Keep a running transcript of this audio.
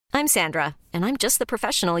I'm Sandra, and I'm just the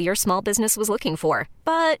professional your small business was looking for.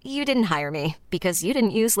 But you didn't hire me because you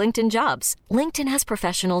didn't use LinkedIn Jobs. LinkedIn has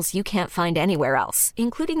professionals you can't find anywhere else,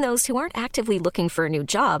 including those who aren't actively looking for a new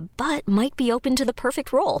job, but might be open to the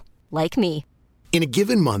perfect role, like me. In a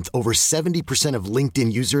given month, over 70% of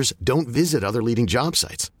LinkedIn users don't visit other leading job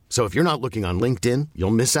sites. So if you're not looking on LinkedIn,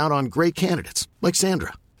 you'll miss out on great candidates like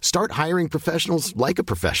Sandra. Start hiring professionals like a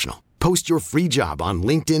professional. Post your free job on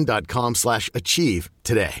linkedin.com/achieve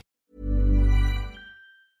today.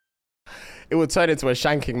 It would turn into a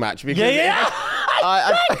shanking match. Because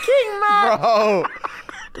Shanking match!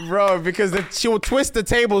 Bro, because she will twist the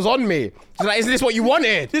tables on me. She's like, isn't this what you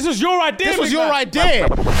wanted? This was your idea. This was your idea.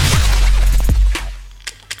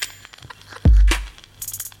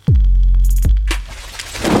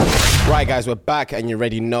 Right, guys, we're back, and you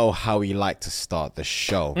already know how we like to start the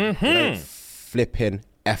show. We don't flipping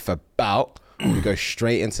F about. We go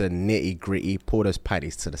straight into the nitty gritty, pull those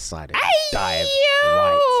panties to the side, and dive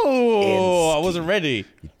right in. I wasn't ready.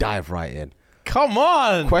 You dive right in. Come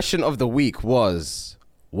on. Question of the week was,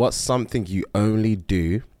 what's something you only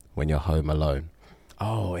do when you're home alone?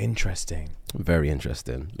 Oh, interesting. Very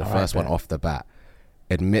interesting. The first one off the bat.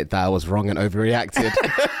 Admit that I was wrong and overreacted.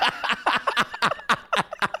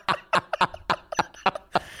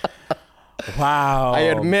 Wow. I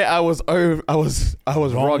admit I was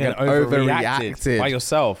wrong and overreacted. By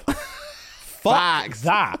yourself. Facts.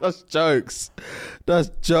 That. That's jokes. That's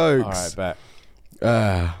jokes. All right,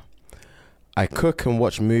 bet. I cook and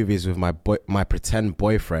watch movies with my pretend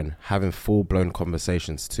boyfriend, having full-blown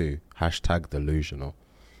conversations too. #delusional.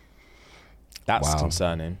 That's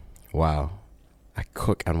concerning. Wow. I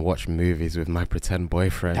cook and watch movies with my pretend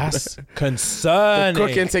boyfriend. That's concerning. The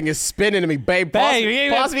cooking thing is spinning to me, babe.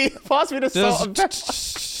 Pass me the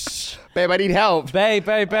salt. Babe, I need help. Babe.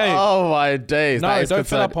 Oh my days. No, don't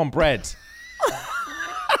fill up on bread.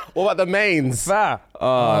 What about the mains? Fair.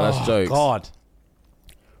 Oh, that's jokes. God.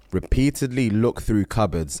 Repeatedly look through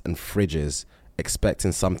cupboards and fridges,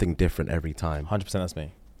 expecting something different every time. 100% that's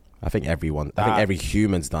me. I think every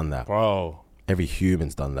human's done that. Bro. Every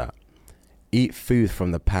human's done that. Eat food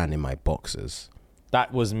from the pan in my boxers.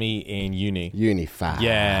 That was me in uni. Facts.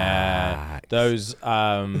 Yeah. Those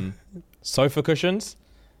sofa cushions.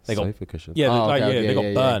 Sofa cushions? Yeah, Okay, they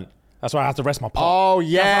got burnt. That's why I have to rest my pot. Oh,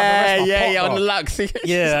 yeah, pot, on the lux.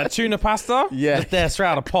 Yeah, tuna pasta. Yeah. Just there straight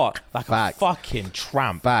out of pot. Like Facts. a fucking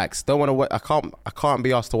tramp. Facts. Don't want to. I can't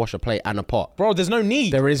be asked to wash a plate and a pot. Bro, there's no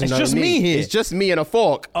need. There is it's no just need. me here. It's just me and a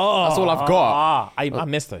fork. Oh, that's all I've got. I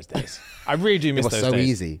miss those days. I really do miss those days. It was so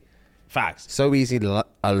easy. Facts. So easy,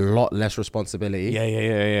 a lot less responsibility. Yeah.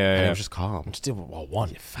 And it was just calm. Just did what I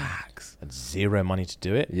wanted. Facts. I had zero money to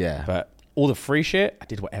do it. Yeah. But all the free shit, I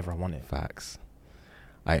did whatever I wanted. Facts.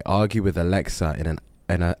 I argue with Alexa in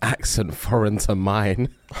an accent foreign to mine.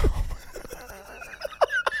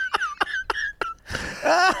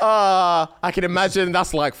 I can imagine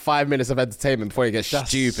that's like 5 minutes of entertainment before you get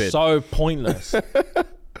stupid. So pointless.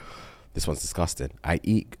 This one's disgusting. I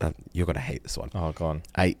eat. You're gonna hate this one. Oh, go on.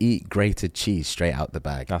 I eat grated cheese straight out the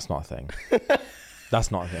bag. That's not a thing.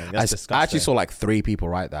 That's not a thing. That's disgusting. I actually saw like 3 people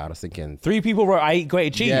write that. I was thinking 3 people wrote, I eat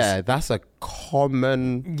grated cheese. Yeah, that's a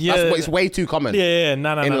common. Yeah, it's way too common. Yeah,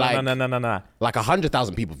 no. Like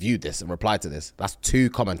 100,000 people viewed this and replied to this. That's too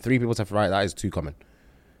common. 3 people to write that is too common.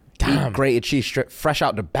 Damn, eat grated cheese fresh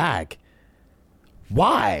out the bag.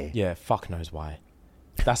 Why? Yeah, fuck knows why.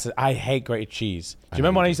 I hate grated cheese. Do you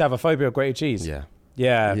remember when I used to have a phobia of grated cheese? Yeah.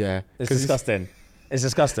 It's disgusting. It's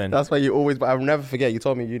disgusting. That's why you always buy. I'll never forget. You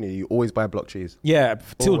told me uni you always buy block cheese. Yeah,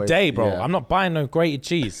 till Always. day, bro. Yeah. I'm not buying no grated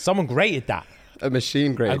cheese. Someone grated that. A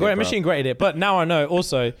machine grated. A machine grated it, but now I know.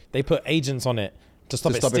 Also, they put agents on it to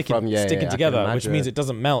stop it sticking together, which means it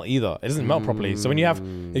doesn't melt either. It doesn't melt properly. So when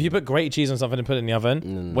if you put grated cheese on something and put it in the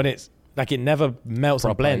oven, when it's like it never melts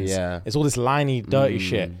and blends. Yeah. It's all this liney, dirty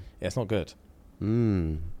shit. Yeah, it's not good.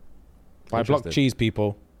 Buy block cheese,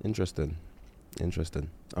 people. Interesting.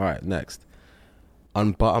 All right, next.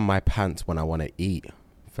 Unbutton my pants when I want to eat.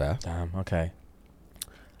 Fair. Damn, okay.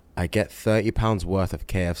 I get £30 worth of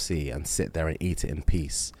KFC and sit there and eat it in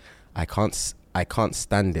peace. I can't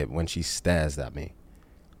stand it when she stares at me.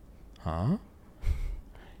 Huh?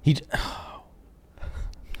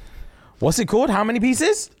 What's it called? How many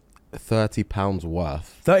pieces? £30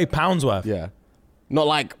 worth. £30 worth? Yeah. Not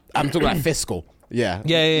like, I'm talking like fiscal. Yeah.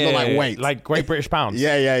 Yeah. Not like weight. Like Great British pounds.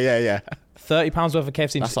 Yeah. £30 worth of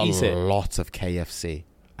KFC and That's just eat it. a lot of KFC.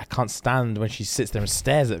 I can't stand when she sits there and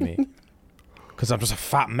stares at me. Because I'm just a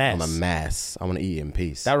fat mess. I'm a mess. I want to eat it in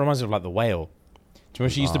peace. That reminds me of like the whale. Do you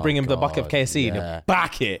remember she used to bring him the bucket of KFC and he'd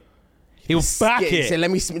back it? He'll back Skin. it. So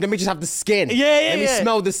let me just have the skin. Yeah, Let me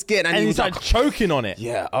smell the skin. And he was like choking on it.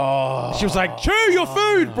 Yeah. Oh. She was like, chew your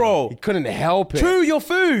food, bro. He couldn't help it. Chew your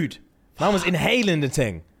food. Man was inhaling the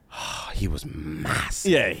thing. He was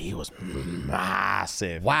massive. Yeah, he was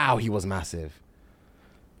massive. Wow, he was massive.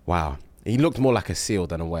 Wow. He looked more like a seal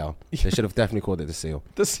than a whale. They should have definitely called it the seal.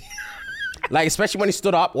 Like, especially when he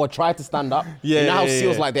stood up or tried to stand up. Yeah, you know how yeah,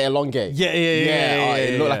 seals yeah. like they elongate? Yeah.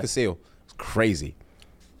 It looked like a seal. It's crazy.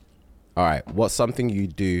 All right. What's something you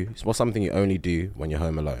only do when you're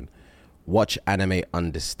home alone? Watch anime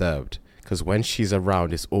undisturbed. Because when she's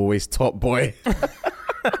around, it's always Top Boy.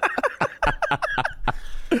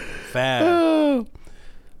 Fair.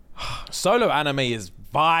 Solo anime is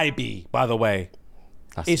vibey, by the way.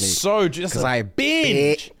 That's It's me. so just Because a I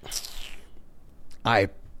binge. I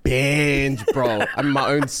binge, bro. I'm in my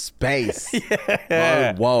own space. My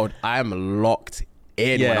own world. I am locked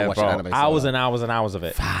in when I watch anime. Hours and hours and hours of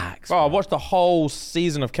it. Facts. Bro, I watched the whole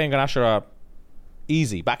season of Kengan Ashura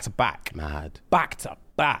easy, back to back. Mad. Back to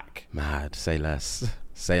back. Mad. Say less.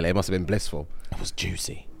 Say less. It must have been blissful. It was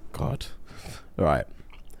juicy. God. All right.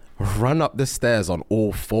 Run up the stairs on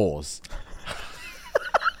all fours.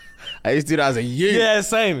 I used to do that as a youth. Yeah,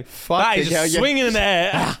 same. That is just swinging in the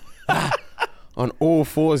air. On all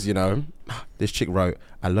fours, you know. This chick wrote,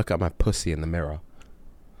 I look at my pussy in the mirror.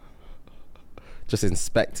 Just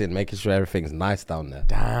inspecting, making sure everything's nice down there.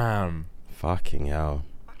 Damn. Fucking hell.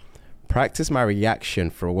 Practice my reaction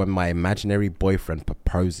for when my imaginary boyfriend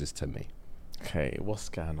proposes to me. Okay, what's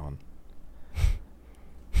going on?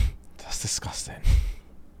 That's disgusting.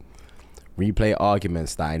 Replay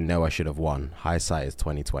arguments that I know I should have won. Hindsight is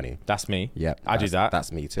 2020. That's me. Yep. I do that.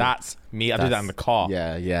 That's me too. That's me. I do that in the car.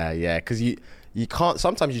 Yeah. Because you can't,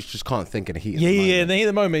 sometimes you just can't think in the heat of the Yeah. moment. In the heat of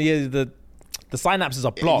the moment, the synapses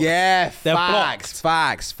are blocked. Yeah, They're facts.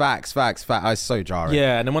 I was so jarring.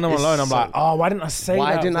 Yeah, and then when I'm alone, I'm like, oh, why didn't I say that?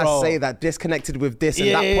 Why didn't bro? I say that? Disconnected with this, and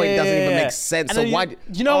that point doesn't even make sense. And So then why?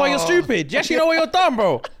 You know why you're stupid? You actually know why you're dumb,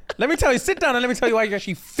 bro. Let me tell you. Sit down and let me tell you why you're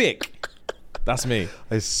actually thick. That's me.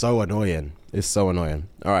 It's so annoying.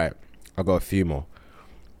 All right, I've got a few more.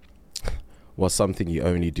 What's something you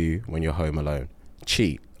only do when you're home alone?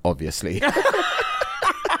 Cheat, obviously.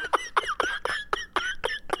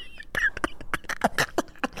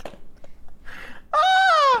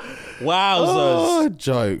 Wowzers.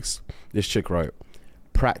 Jokes. This chick wrote,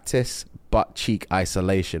 practice butt cheek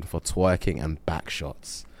isolation for twerking and back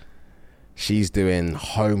shots. She's doing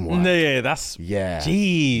homework. Yeah, that's... Yeah.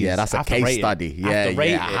 Jeez. Yeah, that's a case study. Yeah,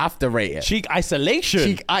 I have to rate it. Cheek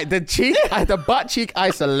isolation. The butt cheek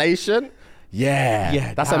isolation. Yeah.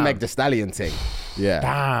 Yeah, That's damn. a Meg Thee Stallion thing. Yeah.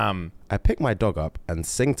 Damn. I pick my dog up and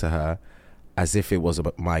sing to her as if it was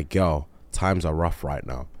about my girl. Times are rough right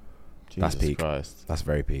now. That's Jesus peak. Christ. That's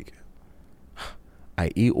very peak.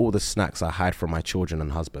 I eat all the snacks I hide from my children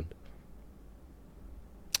and husband.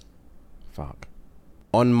 Fuck.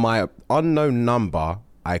 On my unknown number,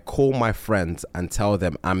 I call my friends and tell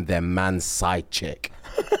them I'm their man's side chick.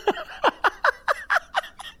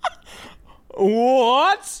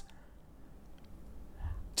 What?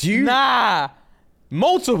 Nah.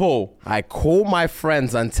 Multiple. I call my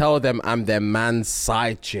friends and tell them I'm their man's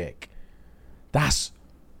side chick. That's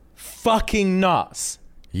fucking nuts.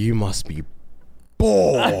 You must be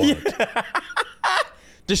bored.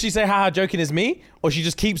 Does she say how joking is me? Or she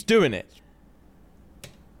just keeps doing it?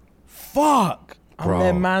 Fuck. Bro. I'm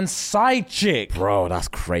their man's side chick. Bro, that's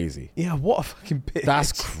crazy. Yeah, what a fucking bitch.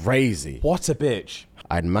 That's crazy. What a bitch.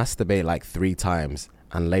 I'd masturbate like 3 times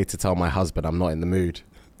and later tell my husband I'm not in the mood.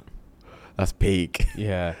 That's peak.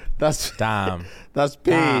 Yeah. That's Damn. That's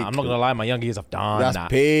peak. Nah, I'm not gonna lie, my young years have done That's that.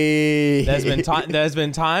 peak. There's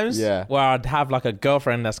been times Yeah. where I'd have like a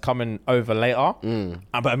girlfriend that's coming over later,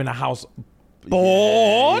 but I'm in the house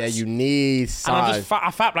bored. Yeah, you need and size.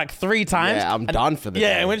 I fap like 3 times. Yeah, I'm done for the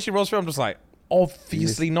Yeah, day. and when she rolls through, I'm just like,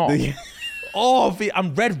 obviously not.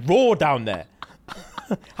 I'm red raw down there.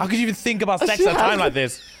 How could you even think about sex at a time like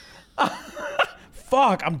this?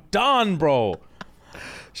 Fuck, I'm done, bro.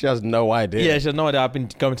 She has no idea. Yeah, she has no idea. I've been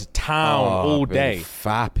going to town all been day.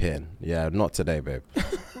 Fapping. Yeah, not today, babe.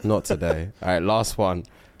 Not today. All right, last one.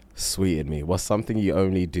 Sweeten me. What's something you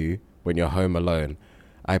only do when you're home alone?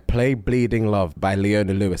 I play Bleeding Love by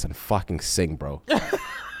Leona Lewis and fucking sing, bro.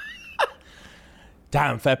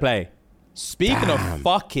 Damn, fair play. Speaking of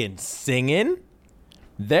fucking singing,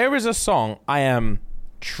 there is a song I am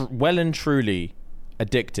well and truly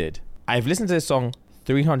addicted. I've listened to this song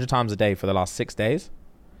 300 times a day for the last 6 days.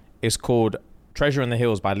 It's called Treasure in the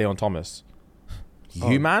Hills by Leon Thomas.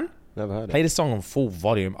 You, man? Never heard Play it. this song on full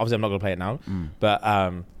volume. Obviously, I'm not going to play it now, but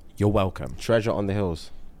you're welcome. Treasure on the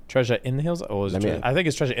Hills. Treasure in the Hills? Or I think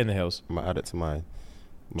it's Treasure in the Hills. I'm going to add it to my...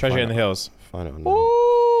 Treasure in the Hills. Find it on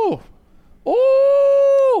Ooh!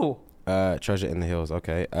 Ooh! Treasure in the Hills,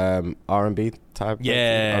 okay. R&B type?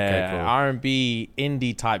 Yeah. Okay, cool. R&B,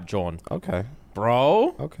 indie type John. Okay.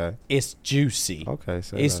 Bro. Okay. It's juicy. Okay.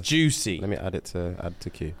 So it's juicy. Let me add to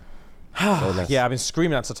queue. Yeah, I've been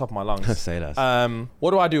screaming that to the top of my lungs. Say less.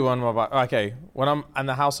 What do I do when I'm in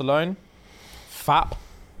the house alone? Fap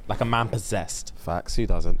like a man possessed. Facts. Who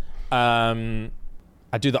doesn't? I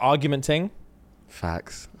do the argument thing.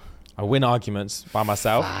 Facts. I win arguments by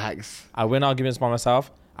myself. Facts. I win arguments by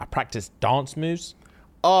myself. I practice dance moves.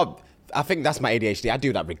 Oh, I think that's my ADHD. I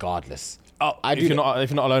do that regardless. Oh, if you're not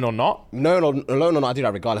alone or not? No, alone or not, I do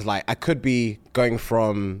that regardless. Like, I could be going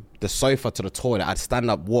from the sofa to the toilet. I'd stand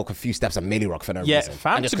up, walk a few steps, and milli rock for no reason.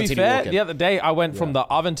 Fam, to be fair, the other day I went from the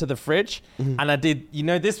oven to the fridge, and I did,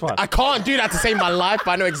 this one. I can't do that to save my life, but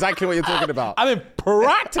I know exactly what you're talking about. I've been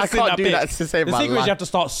practicing I can't do that to save my life. The secret is you have to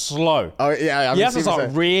start slow. Oh, yeah. You have to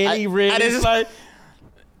start really slow.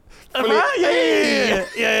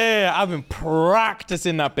 Yeah. I've been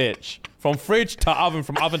practicing that bitch. From fridge to oven,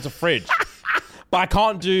 from oven to fridge. But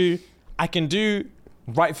I can do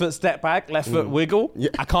right foot step back, left foot wiggle. Yeah.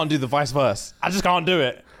 I can't do the vice versa. I just can't do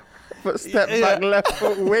it. Foot step back, left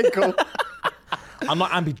foot wiggle. I'm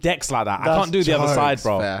not ambidex like that. I can't do the other side,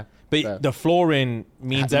 bro. But the flooring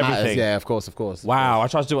means everything. Yeah, of course. Wow, I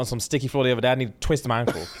tried to do it on some sticky floor the other day. I need to twist my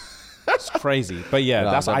ankle. It's crazy. But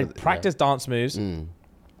yeah, I practice dance moves.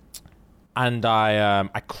 And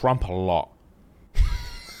I crump a lot.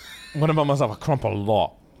 When I'm by myself, I crump a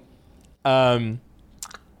lot. And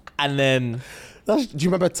then... do you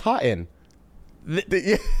remember tutting?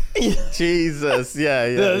 Jesus, yeah.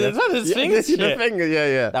 The finger shit. The finger,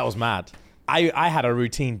 yeah. That was mad. I had a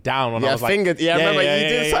routine down when I was finger, like... I remember you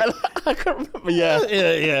did something like, I can't remember,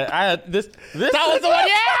 Yeah. I had this. That was the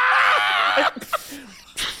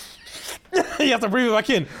one, You have to breathe it back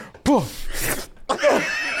in. Poof.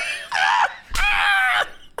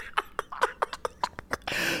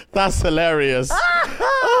 That's hilarious.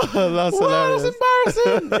 That's hilarious. That's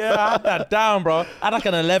embarrassing. Yeah, I had that down, bro. I had like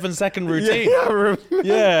an 11-second routine. Yeah, I remember.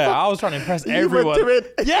 Yeah, I was trying to impress everyone. You went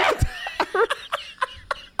to it. Yeah.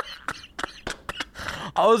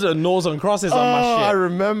 I was doing naughts and crosses on my shit. I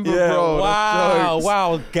remember, bro.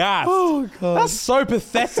 Wow, gas. Oh, God. That's so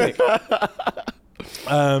pathetic.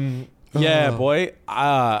 Yeah, boy.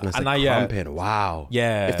 And crumping. Wow.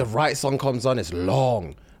 Yeah. If the right song comes on, it's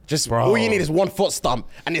long. All you need is one foot stump,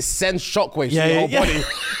 and it sends shockwaves through your whole body.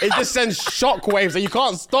 It just sends shockwaves, and you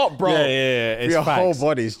can't stop, bro. Yeah. It's your facts. whole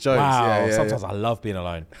body's jokes. Wow. Yeah. Sometimes I love being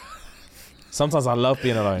alone.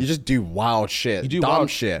 You just do wild shit. You do dumb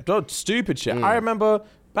shit. Stupid shit. I remember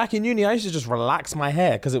back in uni, I used to just relax my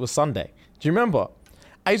hair because it was Sunday. Do you remember?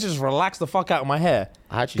 I used to just relax the fuck out of my hair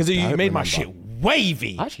because it made my shit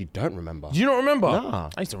wavy. I actually don't remember. Do you not remember? Nah.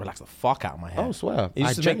 I used to relax the fuck out of my hair. Oh, swear. It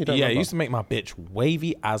used to make my bitch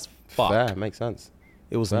wavy as fuck. Fair, makes sense.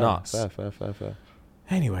 It was nuts. Fair.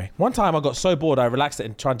 Anyway, one time I got so bored I relaxed it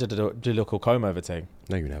and tried to do a little comb over thing.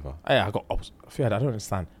 No, you never. I don't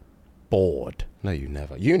understand. Bored. No, you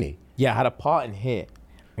never. Uni? Yeah, I had a part in here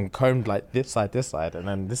and combed like this side, and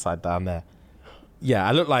then this side down there. Yeah,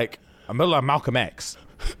 I look like Malcolm X.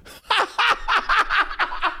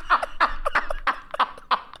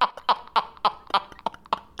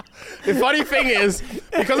 The funny thing is,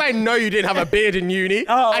 because I know you didn't have a beard in uni,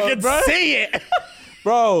 I could see it.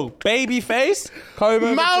 Bro, baby face, comb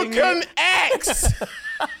over Malcolm X.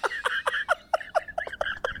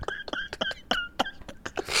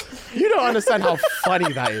 You don't understand how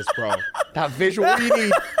funny that is, bro. That visual. All you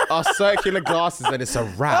need are circular glasses and it's a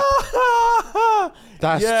wrap.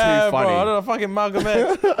 That's too funny. Bro, I don't know, fucking Malcolm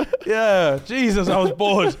X. Yeah, Jesus, I was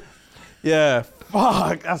bored. Yeah,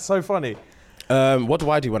 fuck, that's so funny. What do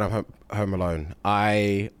I do when I'm home alone?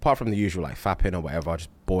 Apart from the usual, like fapping or whatever, I just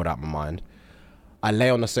bored out my mind. I lay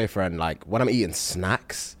on the sofa and like, when I'm eating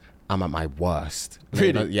snacks, I'm at my worst.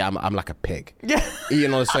 Really? Yeah, I'm like a pig. Yeah.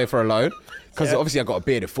 Eating on the sofa alone. Because obviously I got a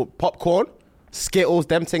beard. Popcorn, Skittles,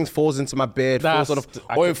 them things falls into my beard.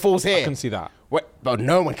 It falls here. I can see that. But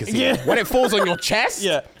no one can see it. When it falls on your chest.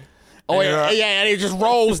 Yeah. And it just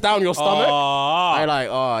rolls down your stomach. I'm like,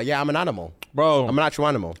 I'm an animal. Bro. I'm an actual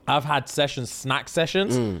animal. I've had snack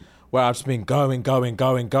sessions, where I've just been going.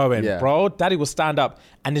 Yeah. Bro, Daddy will stand up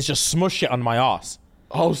and there's just smush shit under my ass.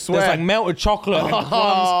 Oh, swear. There's like melted chocolate and crumbs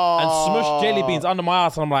and smushed jelly beans under my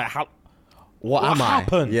ass. And I'm like, What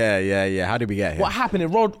happened? Yeah. How did we get here? What happened? It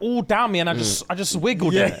rolled all down me and I just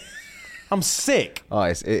wiggled it. I'm sick. Oh,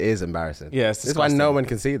 it is embarrassing. Yeah, it's This is why no one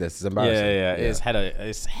can see this. It's embarrassing. Yeah. It's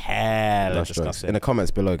hella disgusting. In the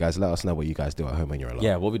comments below, guys, let us know what you guys do at home when you're alone.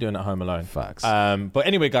 Yeah, what we're doing at home alone. Facts. But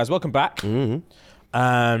anyway, guys, welcome back.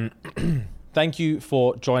 Thank you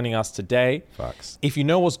for joining us today. Facts. If you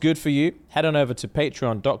know what's good for you, head on over to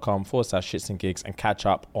patreon.com/ShxtsNGigs and catch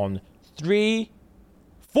up on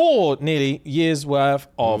 4 nearly years worth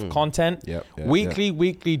of content.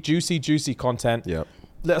 Weekly, juicy content. Yep.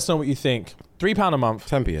 Let us know what you think. £3 a month.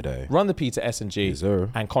 10p a day. Run the P to S&G Yes, sir.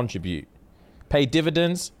 and contribute. Pay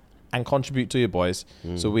dividends and contribute to your boys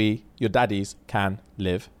so we, your daddies, can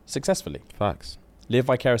live successfully. Facts. Live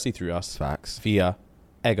vicariously through us. Facts. Via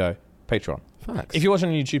Ego Patreon. Facts. If you're watching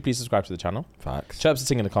on YouTube, please subscribe to the channel. Facts. Chirps and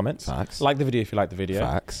sing in the comments. Facts. Like the video if you like the video.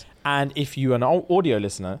 Facts. And if you're an audio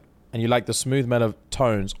listener and you like the smooth mellow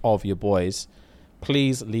tones of your boys,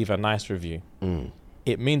 please leave a nice review.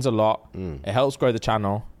 It means a lot. It helps grow the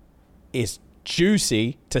channel. It's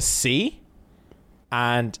juicy to see.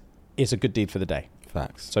 And it's a good deed for the day.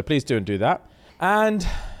 Facts. So please do that. And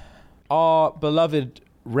our beloved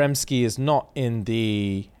Remski is not in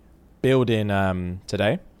the building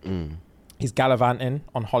today. He's gallivanting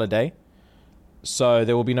on holiday. So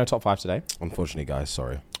there will be no top 5 today. Unfortunately, guys,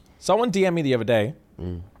 sorry. Someone DM'd me the other day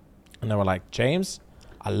and they were like, James,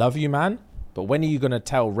 I love you, man. But when are you going to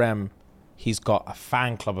tell Rem he's got a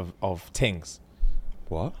fan club of tings?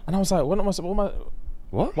 What? And I was like,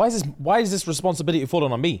 What? Why is this responsibility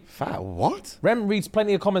falling on me? What? Rem reads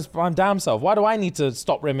plenty of comments by my damn self. Why do I need to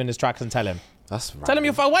stop Rem in his tracks and tell him? That's right. Tell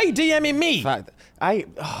him why are you DMing me? Fact, I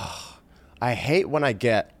hate when I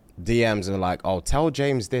get DMs and like, oh, tell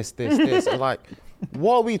James this. I'm like,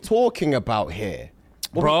 what are we talking about here?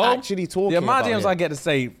 What Bro, are we actually talking the amount about of DMs here? I get to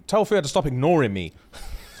say, tell Theo to stop ignoring me.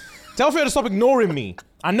 Tell Theo to stop ignoring me.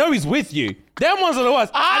 I know he's with you. Them ones are the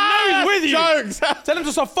worst. I know he's with you. Jokes. Tell him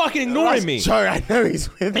to stop fucking ignoring me. Joke, I know he's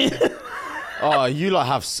with me. Oh, you lot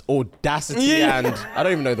have audacity and I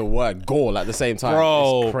don't even know the word, gall at the same time.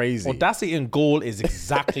 Bro, it's crazy. Audacity and gall is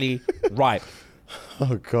exactly right.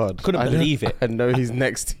 Oh, God. Couldn't believe it. I know he's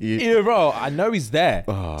next to you. Yeah, bro, I know he's there.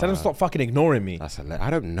 Tell him to stop fucking ignoring me. That's hilarious. I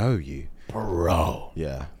don't know you. Bro.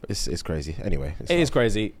 Yeah, it's crazy. Anyway. It is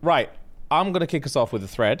crazy. Right, I'm going to kick us off with a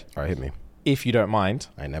thread. All right, hit me. If you don't mind.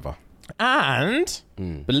 I never. And,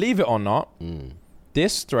 believe it or not,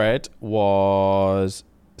 this thread was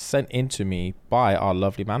sent in to me by our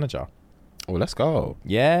lovely manager. Oh, let's go.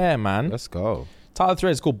 Yeah, man. Let's go. Title of the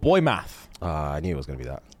thread is called Boy Math. I knew it was going to be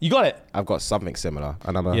that. You got it? I've got something similar.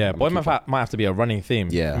 And Boy Math might have to be a running theme.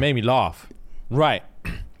 Yeah. It made me laugh. Right.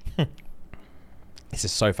 This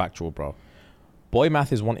is so factual, bro. Boy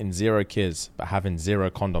Math is wanting 0 kids, but having 0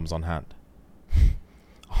 condoms on hand.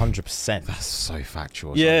 100%. That's so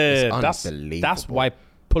factual. Yeah, it's unbelievable. that's why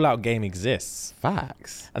pull-out game exists.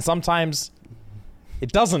 Facts. And sometimes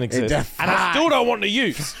it doesn't exist. And I still don't want the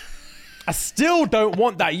youth. I still don't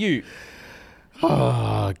want that youth.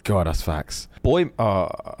 Oh, God, that's facts. Boy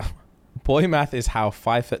Math is how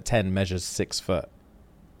 5'10" measures 6 foot.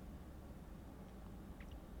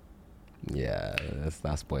 Yeah,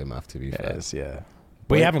 that's boy math, to be fair. Yes, yeah.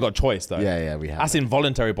 We haven't got a choice, though. Yeah, we have. That's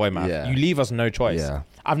involuntary boy math. Yeah. You leave us no choice. Yeah.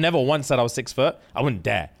 I've never once said I was 6 foot. I wouldn't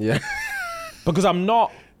dare. Yeah. Because I'm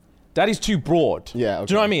not... Daddy's too broad. Yeah, okay.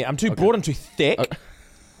 Do you know what I mean? I'm too broad and too thick. Okay.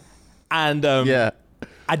 And yeah.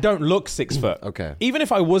 I don't look 6 foot. Okay. Even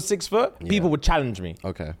if I was 6 foot, people would challenge me.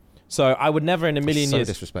 Okay. So I would never in a million years...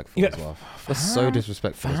 So disrespectful as well. That's so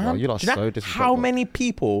disrespectful as well. You lot are so disrespectful. How many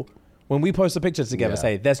people, when we post the pictures together,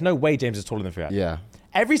 say, there's no way James is taller than Fiat? Yeah.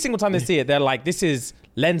 Every single time they see it, they're like, this is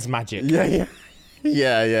lens magic. Yeah.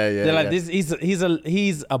 They're like, this, he's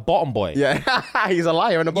a bottom boy. Yeah. He's a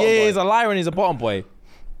liar and a bottom boy. Yeah, he's a liar and he's a bottom boy.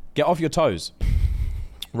 Get off your toes.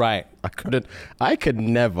 Right. I could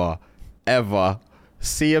never, ever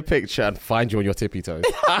see a picture and find you on your tippy toes.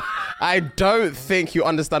 I don't think you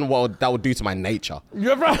understand what that would do to my nature.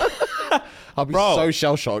 Yeah, bro. I'll be so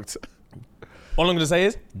shell-shocked. All I'm going to say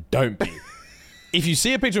is, don't be. If you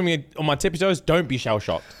see a picture of me on my tippy toes, don't be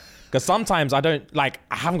shell-shocked. Because sometimes I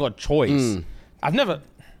haven't got a choice. I don't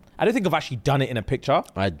think I've actually done it in a picture.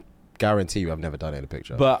 I guarantee you I've never done it in a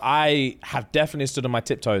picture. But I have definitely stood on my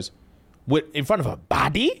tiptoes in front of a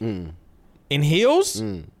baddie in heels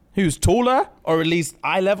who's taller or at least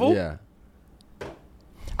eye level. Yeah.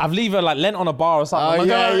 I've either leant on a bar or something.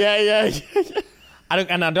 Yeah.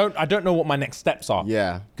 I don't know what my next steps are.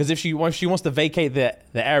 Yeah. Because if she wants to vacate the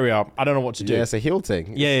area, I don't know what to do. Yeah, it's a heel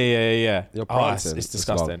thing. Yeah. You're it's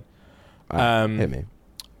disgusting. Hit me.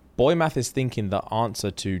 Boy Math is thinking the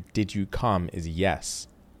answer to "Did you come?" is yes.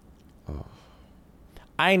 Oh.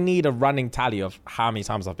 I need a running tally of how many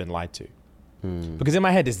times I've been lied to. Because in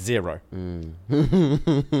my head, it's 0. Do you know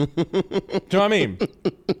what I mean?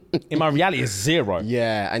 In my reality, it's 0.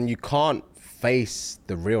 Yeah, and you can't face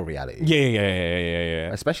the real reality.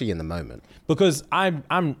 Yeah. Especially in the moment. Because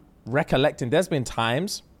I'm recollecting, there's been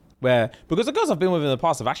times where, because the girls I've been with in the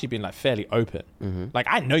past have actually been like fairly open. Like,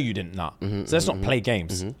 I know you didn't nut, so let's not play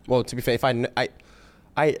games. Well, to be fair, if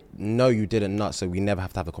I know you didn't nut, so we never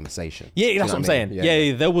have to have a conversation. Yeah, that's what I'm saying.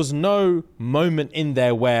 Yeah, there was no moment in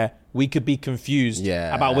there where we could be confused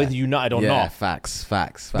about whether you nutted or not. Yeah,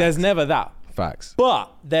 facts. There's never that. Facts.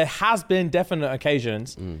 But there has been definite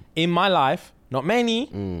occasions in my life, not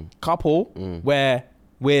many, couple, where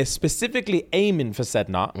we're specifically aiming for said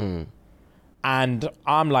nut. And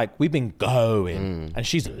I'm like, we've been going, and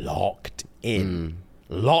she's locked in.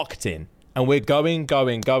 And we're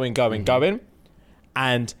going.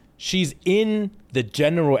 And she's in the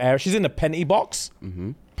general area. She's in the penalty box,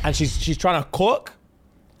 and she's trying to cook.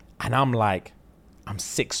 And I'm like, I'm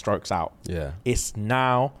 6 strokes out. Yeah, it's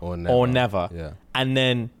now or never. Yeah, and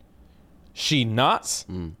then she nuts,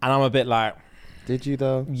 and I'm a bit like, did you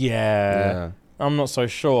though? Yeah. I'm not so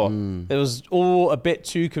sure. It was all a bit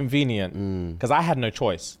too convenient because I had no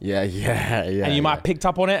choice. Yeah. And you might have picked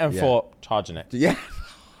up on it and thought, charging it. Yeah.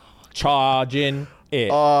 Charging it.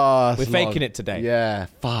 Oh, we're faking it today. Yeah,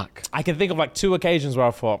 fuck. I can think of like 2 occasions where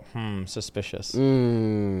I thought, suspicious.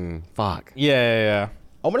 Fuck. Yeah.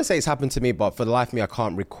 I want to say it's happened to me, but for the life of me, I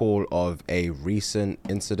can't recall of a recent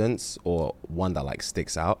incident or one that like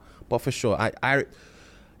sticks out. But for sure, I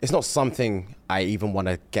it's not something I even want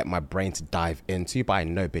to get my brain to dive into, but I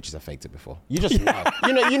know bitches have faked it before. You just know.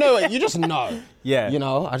 You just know. Yeah. You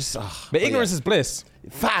know, I just... but ignorance is bliss.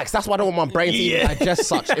 Facts. That's why I don't want my brain to even digest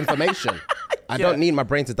such information. I don't need my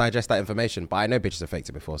brain to digest that information, but I know bitches have faked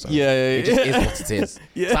it before, so it just is what it is.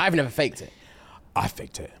 So I've never faked it. I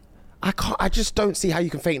faked it. I just don't see how you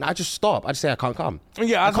can fake it. I just stop. I just say I can't come.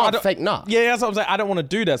 Yeah, I can't fake nut. Yeah, that's what I'm saying. I don't want to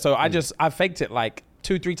do that, so I faked it like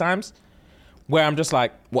 2-3 times. Where I'm just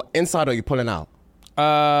like, what, inside or are you pulling out?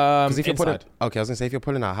 Because if you're pulling, okay, I was gonna say if you're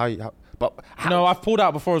pulling out, how no, I've pulled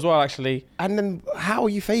out before as well, actually. And then how are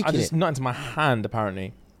you faking it? I just nut into my hand,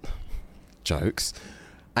 apparently. Jokes.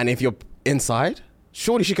 And if you're inside,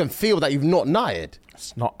 surely she can feel that you've not nutted.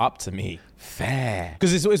 It's not up to me. Fair.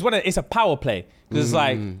 Because it's a power play. Because it's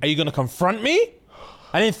like, are you gonna confront me?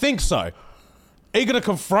 I didn't think so. Are you gonna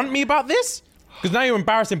confront me about this? Because now you're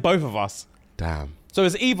embarrassing both of us. Damn. So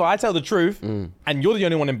it's either I tell the truth and you're the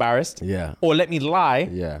only one embarrassed, or let me lie,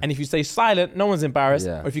 and if you stay silent, no one's embarrassed,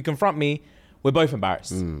 or if you confront me, we're both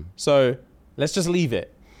embarrassed. So let's just leave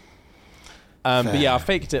it. But yeah, I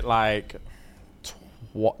faked it like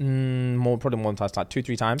probably more than times, like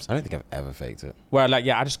 2-3 times. I don't think I've ever faked it. Where like,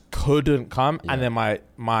 I just couldn't come, and then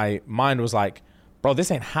my mind was like, bro,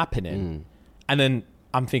 this ain't happening. And then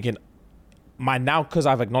I'm thinking, now, because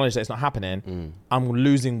I've acknowledged that it's not happening, I'm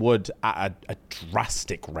losing wood at a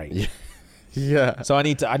drastic rate. Yeah. So I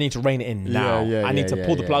need to rein it in now. I need to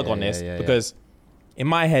pull the plug on this because in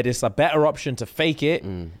my head, it's a better option to fake it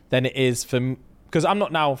than it is for... Because I'm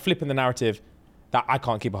not now flipping the narrative that I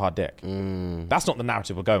can't keep a hard dick. That's not the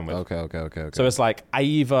narrative we're going with. Okay. So it's like, I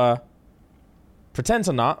either pretend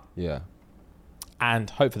to nut and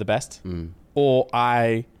hope for the best, or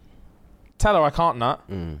I tell her I can't nut,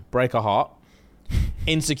 break her heart,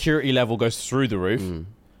 insecurity level goes through the roof,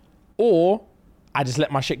 or I just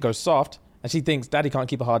let my shit go soft and she thinks daddy can't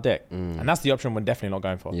keep a hard dick, and that's the option we're definitely not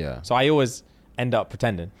going for. So I always end up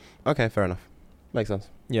pretending. Okay, fair enough. Makes sense.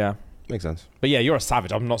 Yeah, makes sense. But yeah, you're a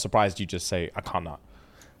savage. I'm not surprised you just say I can't nut.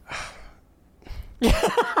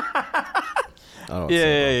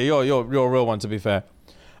 You're a real one, to be fair.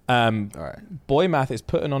 All right. Boy Math is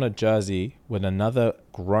putting on a jersey with another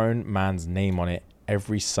grown man's name on it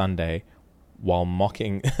every Sunday while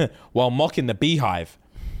mocking the beehive.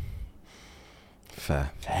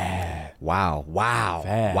 Fair. Wow.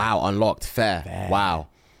 Fair. Wow. Unlocked. Fair. Wow.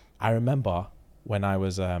 I remember when I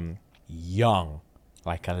was young,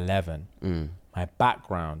 like 11, my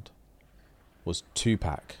background was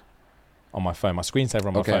Tupac on my phone. My screensaver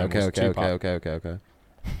on my phone was Tupac. Okay.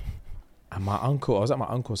 And I was at my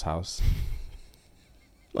uncle's house.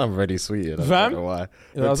 I'm already sweeted. I don't know why.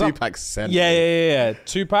 But Tupac said it. Yeah.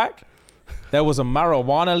 Tupac. There was a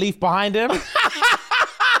marijuana leaf behind him.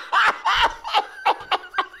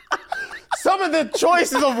 Some of the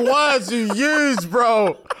choices of words you use,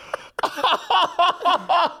 bro.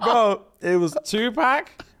 Bro, it was Tupac,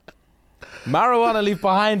 marijuana leaf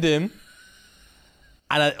behind him,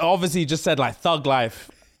 and I obviously just said like Thug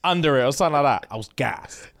Life under it or something like that. I was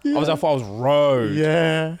gassed. I thought I was road.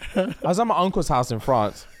 Yeah. I was at my uncle's house in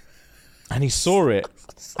France, and he saw it,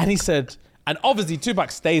 and he said, And obviously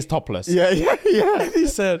Tupac stays topless. Yeah. He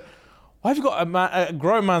said, why have you got a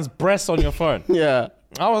grown man's breasts on your phone? Yeah.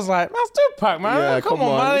 I was like, that's Tupac, man. Yeah, come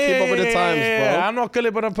on, man. keep up with the times, bro. I'm not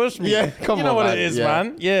killing, but I'm push me. Yeah, come on, You know what man. it is, Yeah.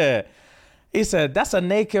 man. Yeah. He said, that's a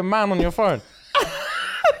naked man on your phone.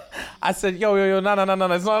 I said, yo,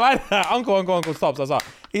 no, it's not like that. Uncle, stop.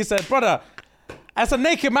 He said, brother, that's a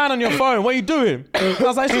naked man on your phone. What are you doing? I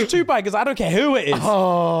was like, it's just Tupac. Because I don't care who it is.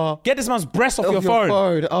 Oh. Get this man's breast off your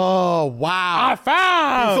phone. Oh, wow. I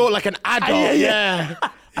found. You thought like an adult. Yeah.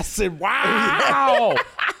 I said, wow.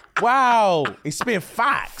 Wow. He's spitting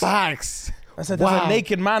facts. Facts. I said, there's a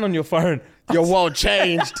naked man on your phone. Your world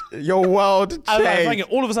changed. Your world changed. I was like, thinking,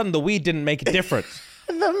 all of a sudden, the weed didn't make a difference.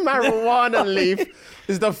 The marijuana leaf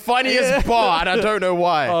is the funniest part, and I don't know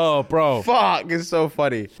why. Oh, bro. Fuck, it's so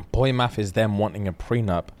funny. Boy math is them wanting a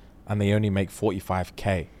prenup, and they only make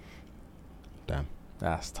 45K. Damn.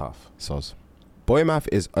 That's tough. Soz. Boy math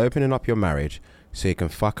is opening up your marriage so you can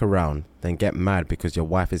fuck around, then get mad because your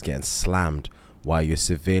wife is getting slammed while you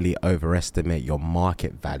severely overestimate your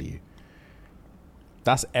market value.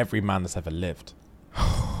 That's every man that's ever lived.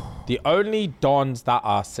 The only dons that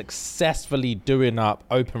are successfully doing up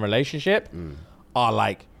open relationship are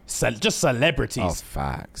like just celebrities. Oh,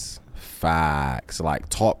 facts. Like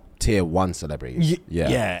top tier 1 celebrities.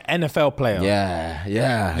 Yeah, NFL player.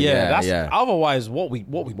 Yeah. Otherwise, what we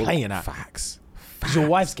playing at? Facts. 'Cause your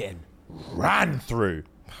wife's getting ran through.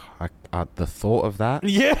 The thought of that,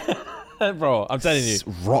 Yeah, bro. I'm telling you,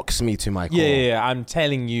 rocks me to my core. Yeah. I'm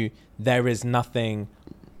telling you, there is nothing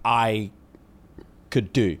I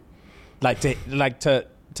could do,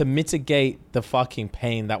 to mitigate the fucking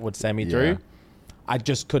pain that would send me through. I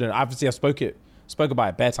just couldn't. Obviously, I spoke about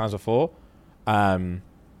it bare times before.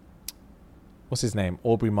 What's his name?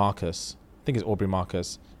 Aubrey Marcus. I think it's Aubrey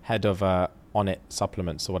Marcus, head of On It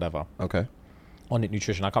supplements or whatever. Okay. On It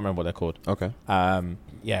Nutrition. I can't remember what they're called. Okay.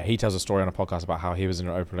 He tells a story on a podcast about how he was in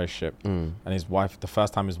an open relationship and his wife, the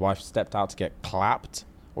first time his wife stepped out to get clapped,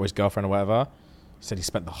 or his girlfriend or whatever, he said he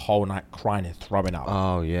spent the whole night crying and throwing up.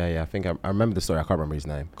 Oh, yeah. I think I remember the story. I can't remember his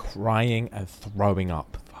name. Crying and throwing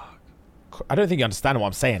up. Fuck. I don't think you understand what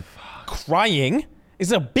I'm saying. Fuck. Crying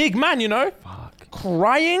is a big man, you know? Fuck.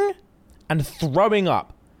 Crying and throwing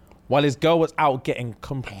up while his girl was out getting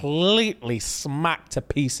completely smacked to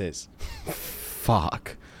pieces.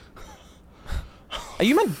 Fuck. Are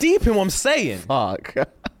you man deep in what I'm saying? Fuck.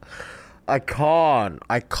 I can't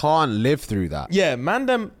live through that. Yeah, man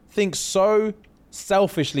them think so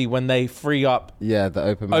selfishly when they free up the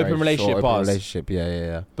open relationship.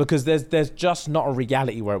 Yeah. because there's just not a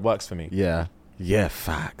reality where it works for me. Yeah,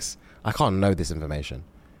 facts. I can't know this information.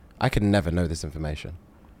 I can never know this information.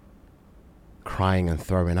 Crying and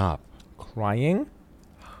throwing up. Crying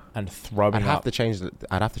and throwing I'd up. I'd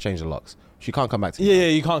have to change the locks. She can't come back to me. Yeah,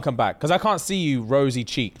 you can't come back because I can't see you rosy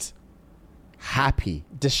cheeked, Happy,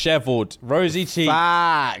 disheveled, rosy cheeked.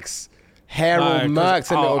 Facts. Hair all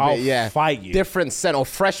murked a little bit. Yeah, fight you. Different scent or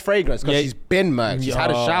fresh fragrance because she's been murked. She's had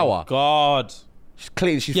a shower. God. She's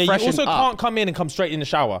clean. She's You freshened also up. can't come in and come straight in the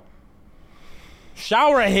shower.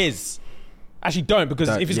 Shower at his. Actually, don't because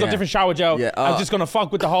if he's got different shower gel, I'm just gonna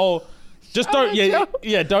fuck with the whole. Just don't.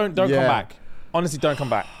 Don't come back. Honestly, don't come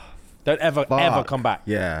back. Don't ever come back.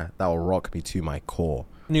 Yeah, that will rock me to my core.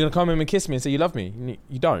 And you're gonna come in and kiss me and say you love me.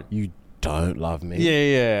 You don't. You don't love me.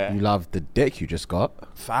 Yeah. You love the dick you just got.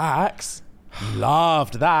 Facts. You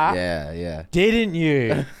loved that. Yeah. Didn't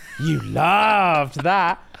you? You loved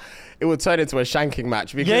that. It would turn into a shanking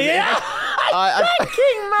match because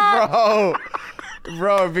Shanking match.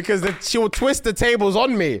 bro, because she'll twist the tables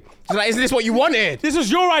on me. She's like, "Isn't this what you wanted? This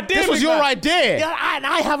was your idea. This was your idea." Yeah, and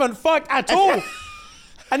I haven't fucked at all.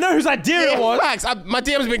 I know whose idea it was. Facts. My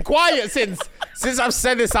DM's been quiet since I've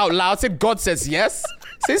said this out loud. Since God says yes.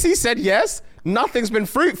 Since he said yes, nothing's been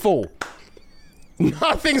fruitful.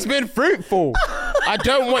 Nothing's been fruitful. I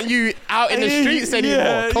don't want you out in the streets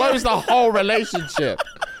anymore. Close the whole relationship.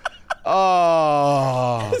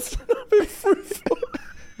 Oh. It's not been fruitful.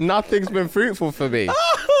 Nothing's been fruitful for me.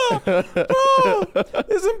 Bro,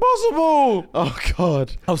 it's impossible. Oh,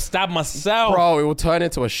 God. I'll stab myself. Bro, it will turn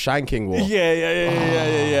into a shanking war.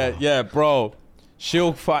 Yeah, bro.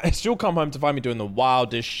 She'll come home to find me doing the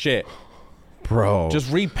wildest shit. Bro.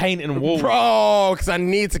 Just repainting walls. Bro, because I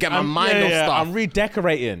need to get my mind off stuff. I'm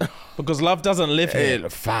redecorating because love doesn't live here.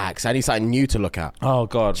 Facts. I need something new to look at. Oh,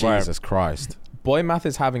 God. Jesus Christ. Boy math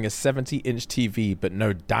is having a 70-inch TV but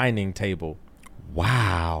no dining table.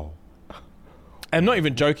 Wow. I'm not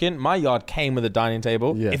even joking. My yard came with a dining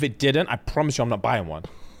table. Yeah. If it didn't, I promise you I'm not buying one.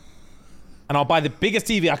 And I'll buy the biggest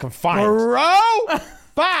TV I can find. Bro!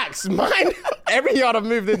 Facts. Mine. Every yard I've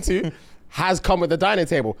moved into has come with the dining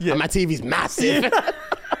table. Yeah. And my TV's massive. Yeah.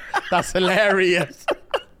 That's hilarious.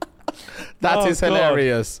 That is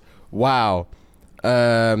hilarious. Wow.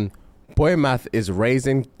 Boy math is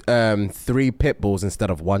raising 3 pit bulls instead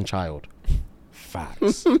of 1 child.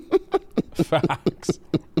 Facts. Facts.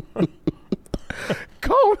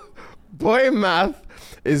 Boy math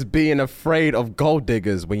is being afraid of gold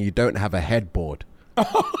diggers when you don't have a headboard. A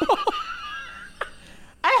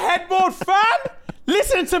headboard, fam?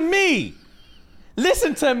 Listen to me.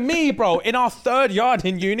 Listen to me, bro. In our 3rd yard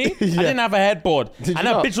in uni, I didn't have a headboard. And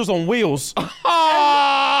that bitch was on wheels. Every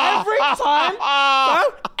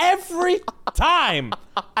time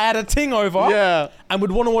I had a ting over and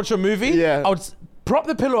would want to watch a movie, I would prop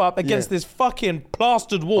the pillow up against this fucking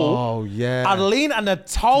plastered wall. Oh, yeah. I'd lean and the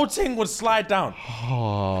whole thing would slide down.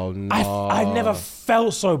 Oh, no. I never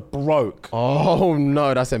felt so broke. Oh,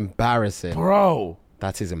 no. That's embarrassing. Bro.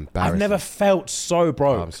 That is embarrassing. I've never felt so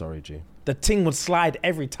broke. Oh, I'm sorry, G. The ting would slide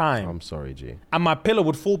every time. I'm sorry, G. And my pillow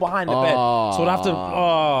would fall behind the bed. So I'd have to,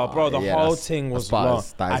 bro, the whole thing was long.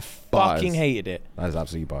 I fucking hated it. That is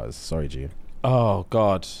absolutely buzz. Sorry, G. Oh,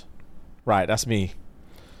 God. Right, that's me.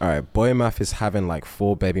 All right, boy math is having like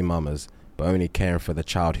 4 baby mamas, but only caring for the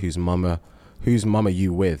child whose mama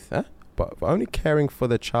you with. Huh? But only caring for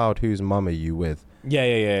the child whose mama you with.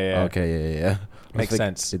 Yeah. Okay, yeah. Makes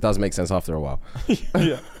sense. It does make sense after a while.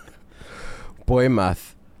 Yeah. Boy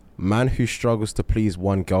math. Man who struggles to please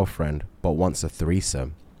one girlfriend but wants a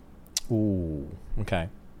threesome. Ooh. Okay.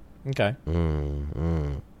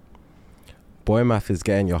 Boy math is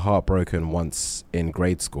getting your heart broken once in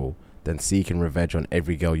grade school, then seeking revenge on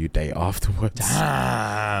every girl you date afterwards.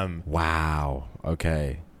 Damn. Wow.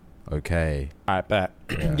 Okay. I bet.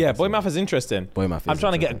 Yeah, boy math is interesting. I'm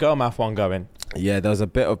trying to get a girl math one going. Yeah, there's a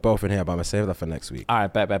bit of both in here, but I'm going to save that for next week. All right,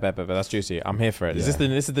 bet. That's juicy. I'm here for it. Yeah.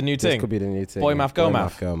 This is the new thing? This could be the new thing. Boy math, girl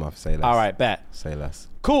math. Girl math, say less. All right, bet. Say less.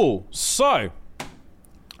 Cool. So,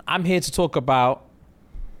 I'm here to talk about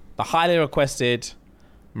the highly requested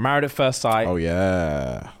Married at First Sight. Oh,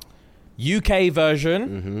 yeah. UK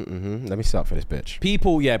version. Let me sit up for this bitch.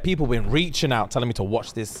 People been reaching out, telling me to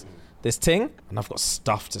watch this thing, and I've got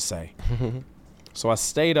stuff to say. So I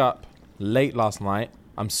stayed up late last night.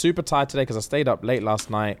 I'm super tired today because I stayed up late last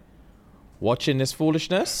night watching this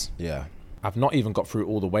foolishness. Yeah. I've not even got through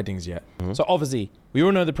all the weddings yet. So obviously, we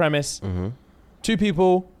all know the premise. 2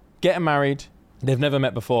 people getting married. They've never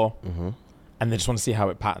met before. And they just want to see how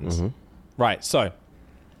it patterns. Right, so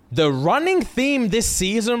the running theme this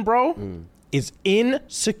season, bro, is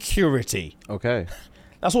insecurity. Okay.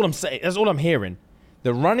 That's all I'm saying. That's all I'm hearing.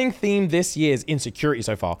 The running theme this year is insecurity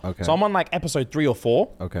so far. Okay. So I'm on like episode 3 or 4.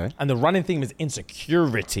 Okay. And the running theme is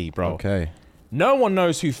insecurity, bro. Okay. No one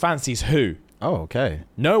knows who fancies who. Oh, okay.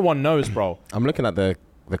 No one knows, bro. I'm looking at the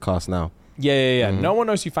cast now. Yeah. No one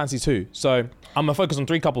knows who fancies who. So I'm going to focus on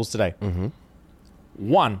 3 couples today.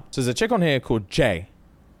 1. So there's a chick on here called Jay.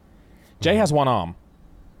 Jay has 1 arm.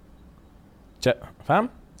 Fam,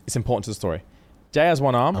 it's important to the story. Jay has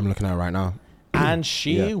 1 arm. I'm looking at it right now. And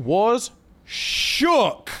she was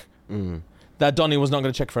shook that Donnie was not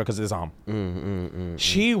going to check for her because of his arm.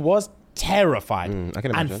 She was terrified. I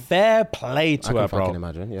can imagine. And fair play to her, bro. I can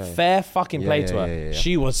imagine. Yeah. Fair fucking play to her. Yeah.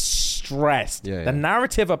 She was stressed. The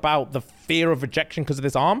narrative about the fear of rejection because of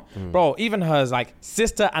this arm, bro, even her like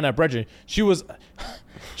sister and her brethren, she was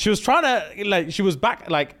trying to like, she was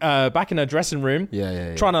back in her dressing room,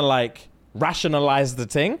 trying to like rationalize the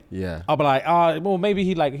thing. Yeah. I'll be like, well, maybe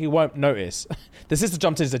he won't notice. The sister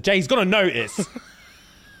jumped in and said, Jay's gonna notice.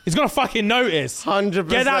 He's gonna fucking notice. 100%.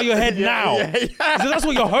 Get it out of your head now. So that's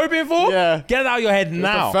what you're hoping for? Yeah. Get it out of your head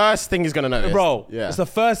now. It's the first thing he's gonna notice. Bro, it's the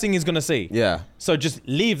first thing he's gonna see. Yeah. So just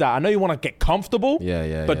leave that. I know you wanna get comfortable.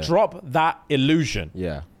 But drop that illusion.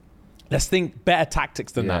 Yeah. Let's think better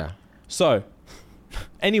tactics than that. So,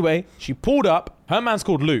 anyway, she pulled up. Her man's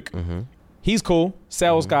called Luke. He's cool.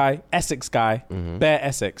 Sales guy, Essex guy, bare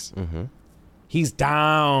Essex. He's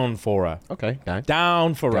down for her. Okay, gang.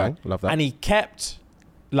 Down for her. Love that. And he kept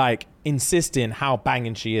like insisting how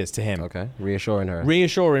banging she is to him. Okay, reassuring her.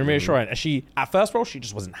 Reassuring. And she, at first, bro, she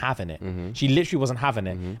just wasn't having it. She literally wasn't having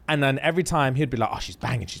it. And then every time he'd be like, oh, she's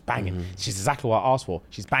banging. She's exactly what I asked for.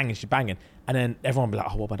 She's banging. And then everyone would be like,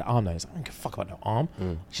 oh, what about the arm though? He's like, I don't give a fuck about the arm.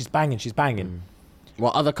 She's banging.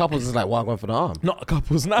 Well, other couples is like, why going for the arm? Not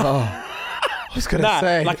couples, no. I was gonna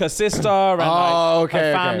say like her sister and like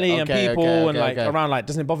her family and people and like around like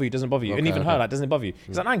doesn't it bother you and even her like doesn't it bother you.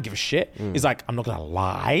 He's like, I don't give a shit. He's like, I'm not gonna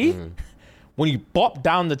lie. When you bop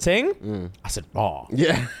down the ting, I said, oh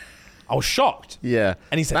yeah. I was shocked. Yeah.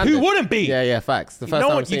 And he said, who wouldn't be? Yeah, facts. The first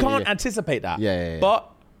time you can't anticipate that. Yeah. But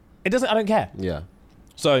it doesn't. I don't care. Yeah.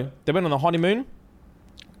 So they went on the honeymoon.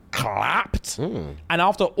 clapped. And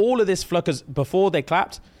after all of this because before they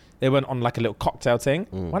clapped, they went on like a little cocktail thing.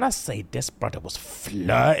 When I say this brother was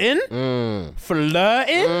flirting,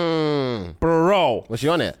 bro. Was she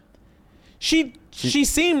on it? She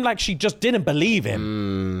seemed like she just didn't believe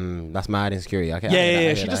him. That's mad insecurity. Okay,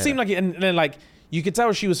 Yeah. She just seemed like it. And then like, you could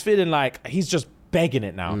tell she was feeling like he's just begging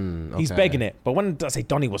it now. He's begging it. But when I say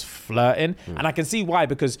Donnie was flirting, and I can see why,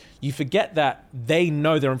 because you forget that they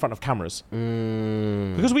know they're in front of cameras.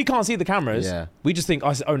 Because we can't see the cameras, we just think, oh,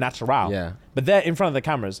 it's natural. Yeah. But they're in front of the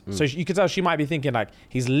cameras. So you could tell she might be thinking like,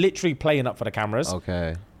 he's literally playing up for the cameras.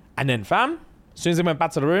 Okay. And then fam, as soon as they went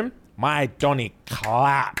back to the room, my Donnie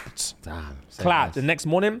clapped. Damn. Clapped. The next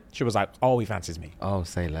morning, she was like, oh, he fancies me. Oh,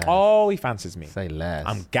 say less. Oh, he fancies me. Say less.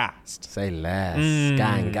 I'm gassed. Say less.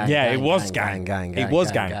 Gang. Yeah, gang, it was gang. It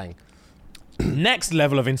was gang. Next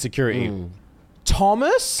level of insecurity.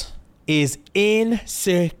 Thomas is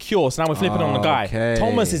insecure. So now we're flipping on the guy. Okay.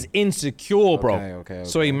 Thomas is insecure, bro. Okay.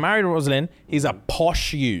 So he married Rosalind. He's a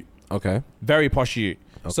posh youth. Okay. Very posh youth.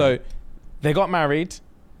 So they got married.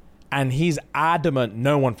 And he's adamant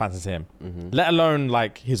no one fancies him, let alone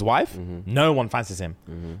like his wife. No one fancies him.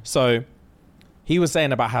 So he was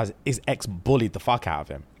saying about how his ex bullied the fuck out of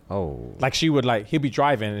him. Oh. Like she would like, he'd be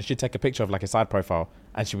driving and she'd take a picture of like a side profile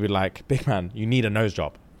and she'd be like, big man, you need a nose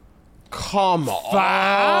job. Come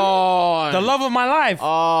on. The love of my life. Oh.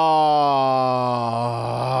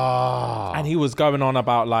 And he was going on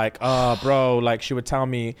about like, bro, like she would tell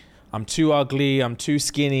me I'm too ugly, I'm too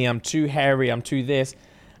skinny, I'm too hairy, I'm too this.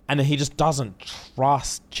 And then he just doesn't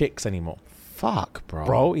trust chicks anymore. Fuck, bro.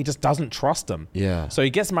 Bro, he just doesn't trust them. Yeah. So he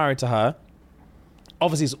gets married to her.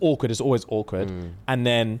 Obviously, it's awkward. It's always awkward. And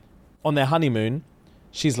then on their honeymoon,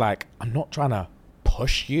 she's like, I'm not trying to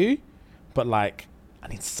push you, but like, I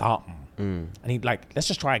need something. And he like, let's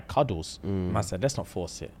just try cuddles. And I said, let's not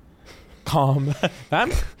force it. Calm.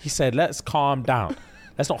 Fam? He said, let's calm down.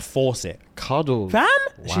 Let's not force it. Cuddle. Fam?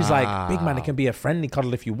 Wow. She's like, big man, it can be a friendly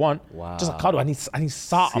cuddle if you want. Wow. Just a cuddle. I need something.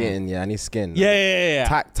 Skin, I need skin. Yeah.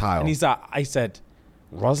 Tactile. And he's like, I said,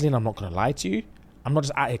 Rosalind, I'm not going to lie to you. I'm not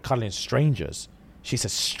just out here cuddling strangers. She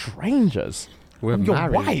said, strangers? We're I'm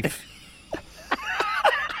married. Your wife.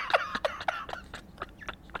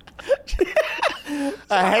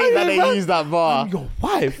 I hate that they use that bar. I'm your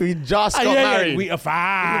wife. We just got married. We are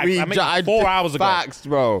facts. We 4 hours ago. Facts,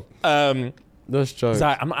 bro. That's true.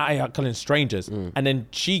 Like, I'm out here calling strangers. And then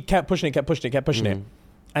she kept pushing it. And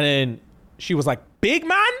then she was like, big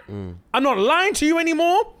man, I'm not lying to you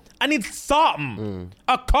anymore. I need something.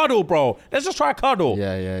 A cuddle, bro. Let's just try a cuddle.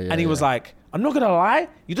 Yeah. And he was like, I'm not going to lie.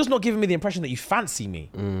 You're just not giving me the impression that you fancy me.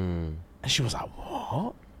 And she was like,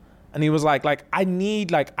 what? And he was like, I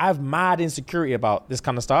have mad insecurity about this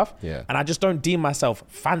kind of stuff. Yeah. And I just don't deem myself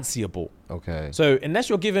fanciable. Okay. So unless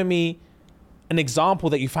you're giving me an example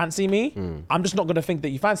that you fancy me, I'm just not going to think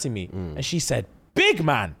that you fancy me. And she said, big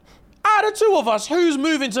man, out of two of us, who's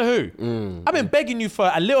moving to who? I've been begging you for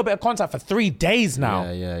a little bit of contact for 3 days now.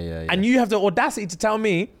 Yeah. And you have the audacity to tell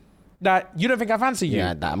me that you don't think I fancy you.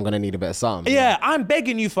 Yeah, that I'm going to need a bit of something. Yeah, I'm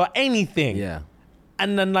begging you for anything. Yeah.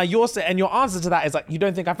 And then like your answer to that is like, you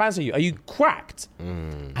don't think I fancy you? Are you cracked?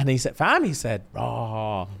 And he said, fam, he said,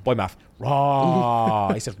 raw. Boy math,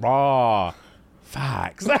 raw. He said, raw.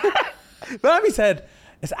 Facts. Fam, he said,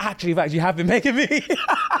 it's actually facts. You have been making me. He said,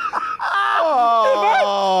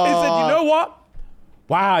 you know what?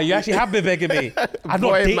 Wow, you actually have been begging me.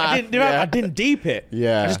 I didn't deep it.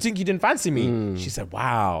 Yeah. I just think you didn't fancy me. She said,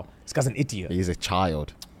 wow, this guy's an idiot. He's a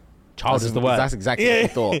child. Child is the word. That's exactly what he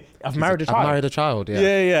thought. I've married a child.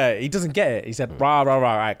 Yeah. He doesn't get it. He said, rah. All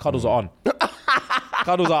right, cuddles are on.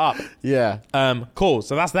 Cuddles are up. Yeah. Cool.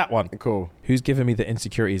 So that's that one. Cool. Who's giving me the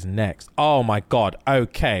insecurities next? Oh my God.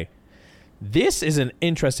 Okay. This is an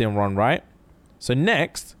interesting one, right? So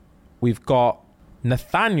next, we've got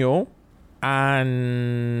Nathaniel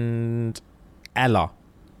and Ella.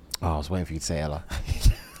 Oh, I was waiting for you to say Ella.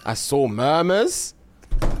 I saw murmurs.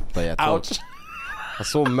 But yeah, Ouch. I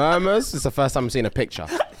saw murmurs. It's the first time I'm seeing a picture.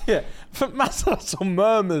 Yeah. I saw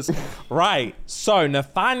murmurs. Right. So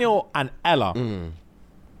Nathaniel and Ella.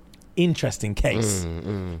 Interesting case.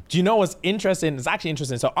 Do you know what's interesting? It's actually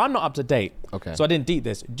interesting. So I'm not up to date. Okay. So I didn't deep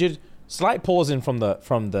this. Just slight pausing from the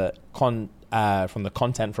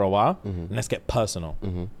content for a while. And let's get personal.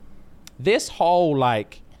 This whole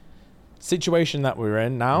like situation that we're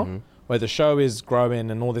in now, where the show is growing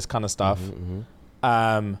and all this kind of stuff,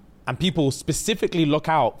 and people specifically look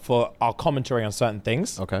out for our commentary on certain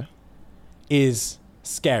things. Okay. Is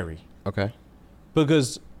scary. Okay.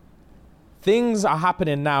 Because things are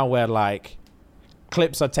happening now where like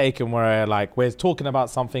clips are taken where like we're talking about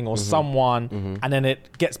something or someone and then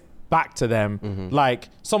it gets back to them. Like,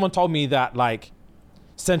 someone told me that, like,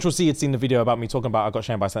 Central C had seen the video about me talking about I got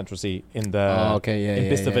shamed by Central C in the in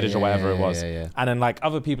Bicester Village or whatever it was. And then like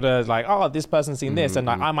other people are like, oh, this person's seen this, and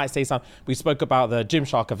like I might say something. We spoke about the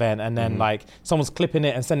Gymshark event, and then like someone's clipping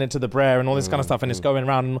it and sending it to the Brer and all this kind of stuff, and it's going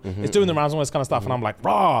around, it's doing the rounds, all this kind of stuff, and I'm like,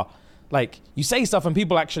 rah, like you say stuff and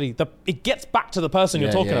people actually, it gets back to the person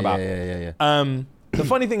you're talking about. The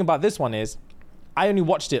funny thing about this one is, I only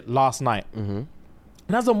watched it last night, and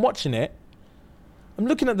as I'm watching it, I'm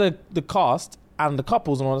looking at the cast and the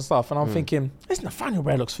couples and all that stuff, and I'm thinking, this Nathaniel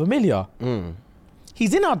Brer looks familiar.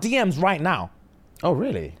 He's in our DMs right now. Oh,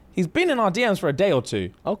 really? He's been in our DMs for a day or two.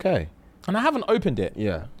 Okay. And I haven't opened it.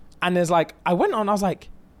 Yeah. And there's like, I went on, I was like,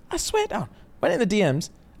 I swear down. Went in the DMs,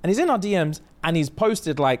 and he's in our DMs, and he's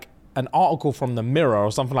posted like an article from the Mirror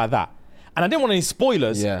or something like that. And I didn't want any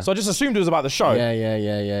spoilers, so I just assumed it was about the show. Yeah.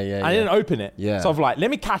 I didn't open it. So I was like, let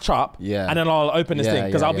me catch up, and then I'll open this thing,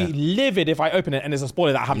 because I'll be livid if I open it and it's a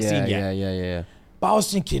spoiler that I haven't seen yet. Yeah. But I was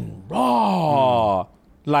thinking, raw,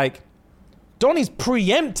 like, Donnie's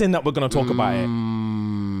preempting that we're going to talk about it.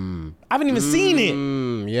 I haven't even seen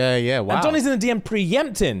it. Yeah, wow. And Donnie's in the DM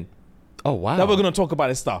preempting. Oh, wow. That we're going to talk about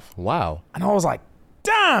this stuff. Wow. And I was like,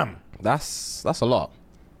 damn. That's a lot.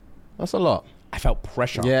 That's a lot. I felt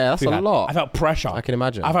pressure. Yeah, that's a lot. I felt pressure. I can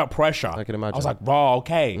imagine. I felt pressure. I can imagine. I was like, raw,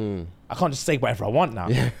 okay. I can't just say whatever I want now.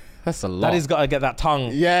 Yeah, that's a lot. Daddy's got to get that tongue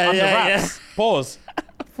under wraps. Pause.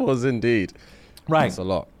 Pause indeed. Right. That's a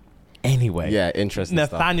lot. Anyway. Yeah, interesting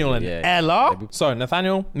Nathaniel stuff. and Ella. So,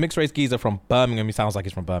 Nathaniel, mixed race geezer from Birmingham. He sounds like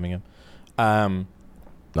he's from Birmingham. No,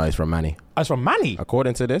 he's from Manny. He's from Manny?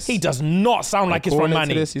 According to this. He does not sound like he's from Manny.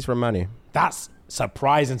 According to this, he's from Manny. That's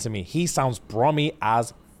surprising to me. He sounds brummy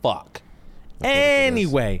as fuck.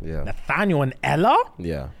 Anyway, Nathaniel and Ella?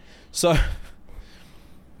 Yeah. So,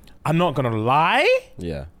 I'm not going to lie.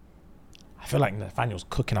 Yeah. I feel like Nathaniel's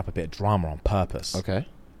cooking up a bit of drama on purpose. Okay.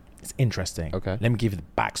 It's interesting. Okay. Let me give you the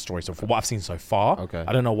backstory. So, for what I've seen so far, okay.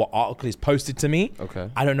 I don't know what article he's posted to me. Okay.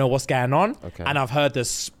 I don't know what's going on. Okay. And I've heard the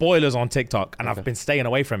spoilers on TikTok, and I've been staying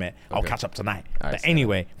away from it. I'll catch up tonight. But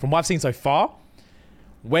anyway, from what I've seen so far,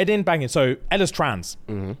 wedding banging. So, Ella's trans.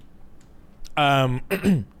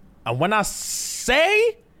 And when I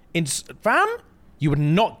say, fam, you would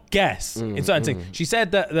not guess in certain things. She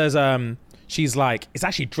said that there's, she's like, it's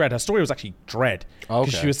actually dread. Her story was actually dread.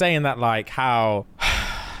 Because she was saying that like how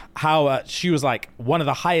she was like one of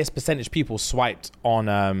the highest percentage people swiped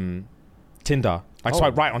on Tinder. Like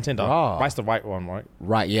swipe right on Tinder. Right's the right one, right?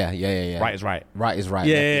 Right, yeah. Right is right. Right is right.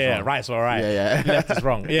 Yeah. Right's all right. Yeah. Left is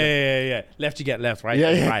wrong. Yeah. Left you get left, right?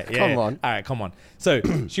 Yeah. Right. Come on. All right, come on. So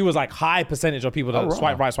she was like high percentage of people that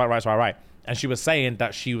swipe right. And she was saying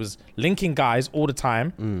that she was linking guys all the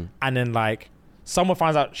time. And then like someone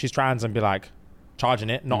finds out she's trans and be like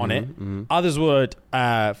charging it, not on it. Others would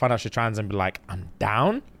find out she's trans and be like, I'm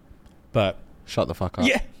down, but shut the fuck up.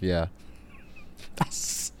 Yeah.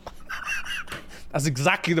 That's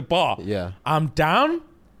exactly the bar. Yeah. I'm down,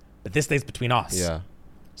 but this stays between us. Yeah.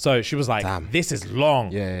 So she was like, damn. This is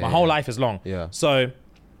long. My whole life is long. Yeah. So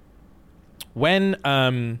when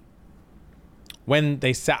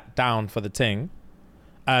they sat down for the thing,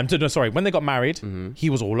 when they got married, he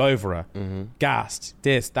was all over her. Gassed,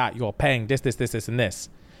 this, that, you're paying this, and this.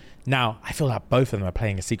 Now, I feel like both of them are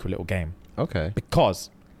playing a secret little game. Okay. Because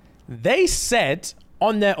they said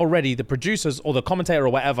on there already, the producers or the commentator or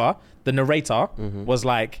whatever, the narrator was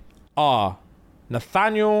like,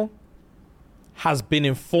 Nathaniel has been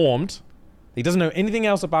informed. He doesn't know anything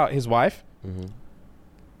else about his wife,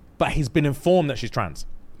 but he's been informed that she's trans.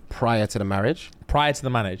 Prior to the marriage? Prior to the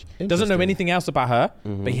marriage. Doesn't know anything else about her,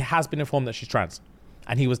 but he has been informed that she's trans.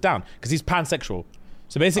 And he was down because he's pansexual.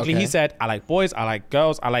 So basically he said, I like boys, I like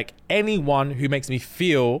girls, I like anyone who makes me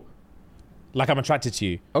feel like I'm attracted to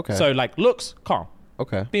you. Okay. So like looks, calm.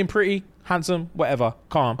 Okay. Being pretty, handsome, whatever,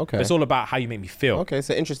 calm. Okay. But it's all about how you make me feel. Okay, it's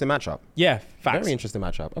an interesting matchup. Yeah, facts. Very interesting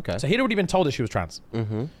matchup. Okay. So he'd already been told that she was trans.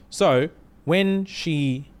 So when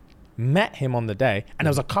she met him on the day, and there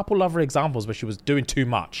was a couple other examples where she was doing too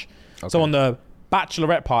much. Okay. So on the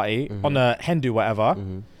bachelorette party, on the hen do whatever,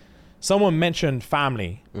 someone mentioned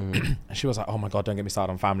family. And she was like, oh my God, don't get me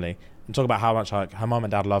started on family. And talk about how much like, her mom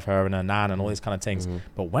and dad love her and her nan and all these kind of things.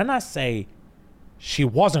 But when I say she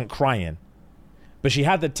wasn't crying, but she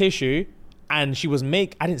had the tissue and she was I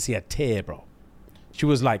didn't see a tear, bro. She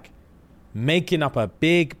was like making up a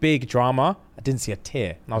big drama. I didn't see a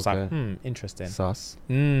tear. And I was like, interesting. Sus.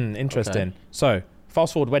 Interesting. Okay. So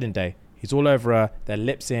fast forward wedding day. He's all over her. They're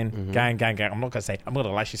lips in. Gang. I'm not going to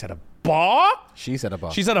lie. She said a bar. She said a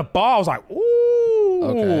bar. I was like, ooh.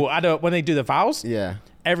 Okay. When they do the vows. Yeah.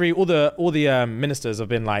 All the ministers have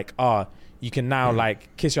been like, you can now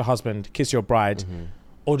like kiss your husband, kiss your bride,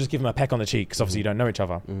 or just give him a peck on the cheek because obviously you don't know each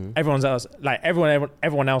other. Everyone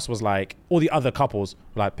else was like, all the other couples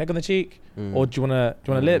were like, peck on the cheek, or do you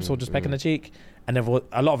want lips, or just peck on the cheek? And a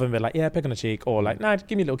lot of them were like, yeah, peck on the cheek, or like, nah,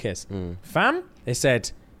 give me a little kiss. Fam, they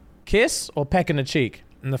said, kiss or peck on the cheek,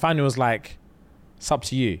 and Nathaniel was like, it's up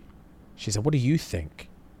to you. She said, what do you think?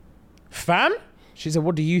 Fam, she said,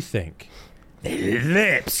 what do you think? They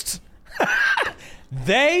lipsed.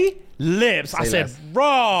 They lips. I said,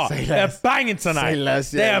 raw. They're banging tonight. Say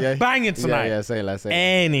less. They're banging tonight. Yeah, say less.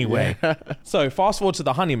 Anyway. So fast forward to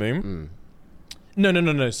the honeymoon.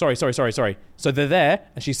 No. Sorry. So they're there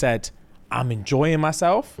and she said, I'm enjoying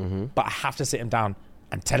myself, but I have to sit him down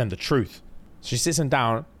and tell him the truth. She sits him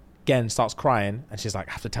down, again, starts crying, and she's like,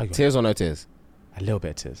 I have to tell you. Tears or no tears? A little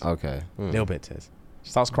bit of tears. Okay. A little bit of tears.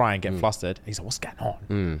 She starts crying, getting flustered. And he's like, what's going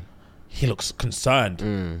on? He looks concerned.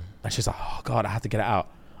 And she's like, oh God, I have to get it out.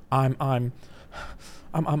 I'm. And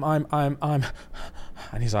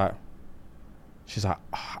he's like, she's like,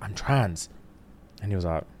 oh, I'm trans. And he was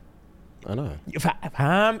like, I know.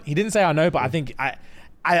 He didn't say I know, but I think I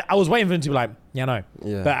was waiting for him to be like, yeah, I know.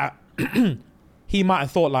 Yeah. But he might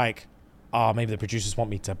have thought like, oh, maybe the producers want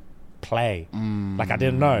me to play. Like I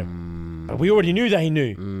didn't know. But we already knew that he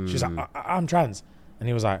knew. She was like, I'm trans. And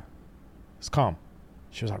he was like, it's calm.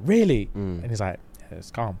 She was like, really? And he's like, yeah,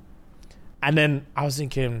 it's calm. And then I was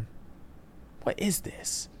thinking, what is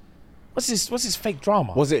this? What's this fake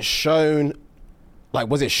drama? Was it shown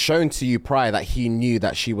to you prior that he knew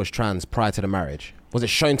that she was trans prior to the marriage? Was it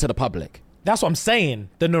shown to the public? That's what I'm saying.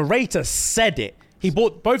 The narrator said it. He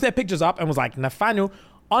brought both their pictures up and was like, Nathaniel,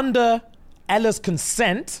 under Ella's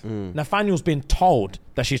consent, Nathaniel's been told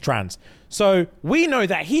that she's trans. So we know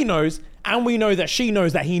that he knows, and we know that she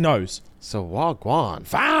knows that he knows. So wagwan.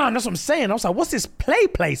 Fam, that's what I'm saying. I was like, what's this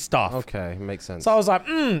play stuff? Okay, makes sense. So I was like,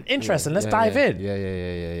 interesting. Let's dive in.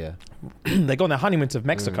 Yeah. They go on their honeymoon to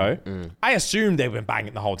Mexico. I assumed they've been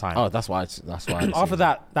banging the whole time. Oh, that's why. After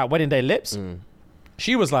that wedding day lips,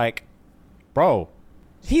 she was like, bro,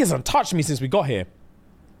 he hasn't touched me since we got here.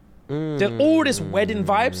 There's all this wedding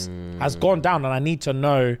vibes has gone down, and I need to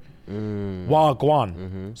know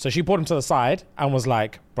wagwan. So she pulled him to the side and was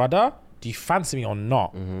like, brother, do you fancy me or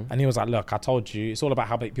not? And he was like, look, I told you, it's all about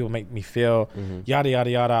how people make me feel, yada,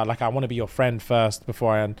 yada, yada. Like, I want to be your friend first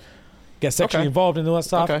before I get sexually involved in all that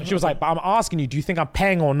stuff. Okay. She was like, but I'm asking you, do you think I'm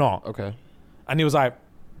paying or not? Okay. And he was like,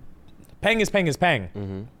 paying is paying is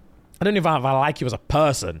paying. I don't know if I like you as a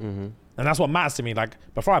person. And that's what matters to me. Like,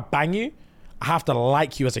 before I bang you, I have to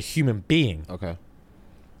like you as a human being. Okay.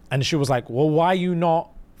 And she was like, well, why are you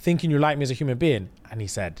not thinking you like me as a human being? And he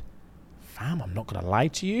said, fam, I'm not going to lie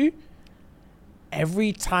to you.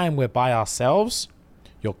 Every time we're by ourselves,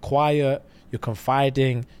 you're quiet, you're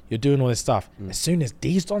confiding, you're doing all this stuff. As soon as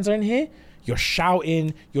these dons are in here, you're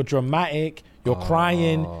shouting, you're dramatic, you're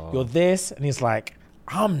crying, you're this. And he's like,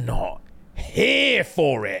 I'm not here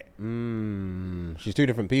for it. She's two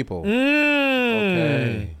different people.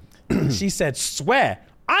 Okay. She said, swear,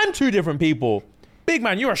 I'm two different people. Big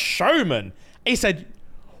man, you're a showman. He said,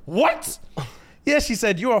 what? Yeah, she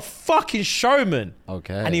said, you're a fucking showman.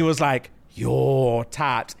 Okay. And he was like, you're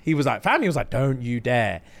tapped. He was like, fam, he was like, don't you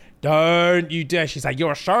dare. Don't you dare. She's like,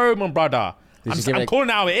 you're a showman, brother. I'm calling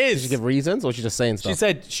it how it is. Did she give reasons, or was she just saying stuff?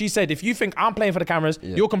 She said, if you think I'm playing for the cameras,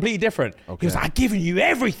 you're completely different. Okay. He was like, I've given you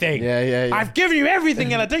everything. Yeah. I've given you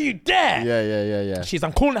everything, and I don't you dare. Yeah. She's,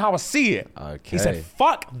 I'm calling it how I see it. Okay. He said,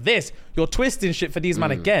 fuck this. You're twisting shit for these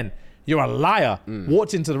men again. You're a liar.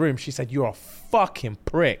 Walked into the room. She said, you're a fucking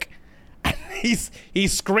prick. And he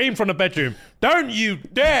screamed from the bedroom, don't you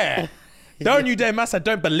dare. Don't you dare. Man said,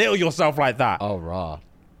 don't belittle yourself like that. Oh, raw.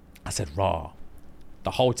 I said, raw.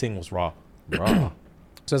 The whole thing was raw. So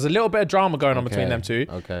there's a little bit of drama going on between them two.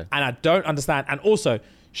 Okay. And I don't understand. And also,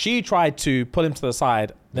 she tried to pull him to the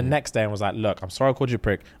side the next day and was like, look, I'm sorry I called you a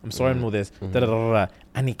prick. I'm sorry and all this.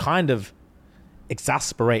 And he kind of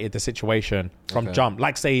exasperated the situation from jump.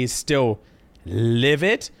 Like, say he's still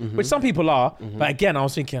livid, which some people are. But again, I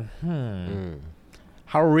was thinking,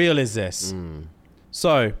 how real is this?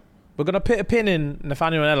 So we're going to put a pin in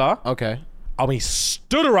Nathaniel and Ella. Okay. And we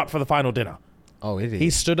stood her up for the final dinner. Oh, is he? He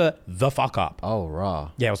stood her the fuck up. Oh, raw.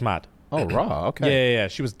 Yeah, it was mad. Oh, raw. Okay. Yeah.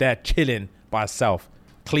 She was there chilling by herself.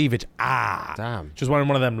 Cleavage. Damn. She was wearing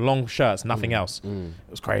one of them long shirts, nothing else. It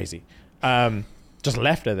was crazy. Just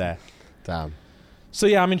left her there. Damn. So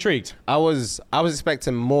yeah, I'm intrigued. I was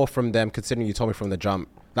expecting more from them, considering you told me from the jump.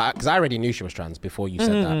 Because I already knew she was trans before you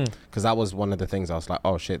said that. Because that was one of the things I was like,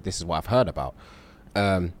 oh shit, this is what I've heard about.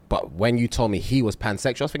 But when you told me he was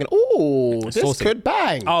pansexual, I was thinking, oh, this could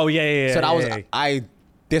bang. Oh yeah. So that was I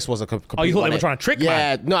this was a complete you thought 180. they were trying to trick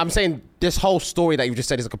Yeah, man? no, I'm saying this whole story that you just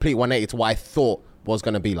said is a complete 180 to what I thought was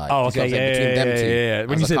going to be like. Oh, Do you see what okay, I'm saying? Between them two. yeah.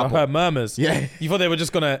 When you said I heard murmurs, you thought they were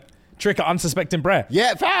just gonna trick an unsuspecting Brer.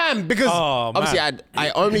 Yeah, fam, because obviously I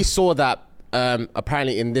only saw that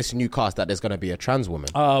apparently in this new cast that there's going to be a trans woman.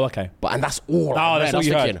 Oh, okay. And that's all. That's all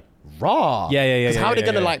you heard. Raw. Yeah. Because how are they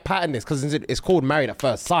going to like pattern this? Because it's called Married at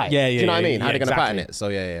First Sight. Yeah. Do you know what I mean? How are they going to exactly. pattern it? So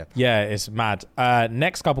yeah. Yeah, it's mad.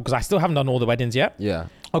 Next couple, because I still haven't done all the weddings yet. Yeah.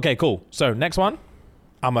 Okay, cool. So next one,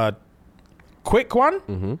 I'm a quick one.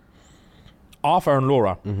 Mm-hmm. Arthur and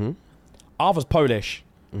Laura. Mm-hmm. Arthur's Polish.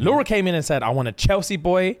 Mm-hmm. Laura came in and said, I want a Chelsea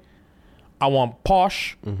boy. I want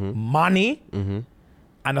posh, money. Mm-hmm.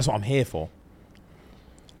 And that's what I'm here for.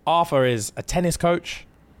 Arthur is a tennis coach,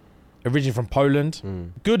 originally from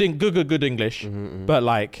Poland. Good English, but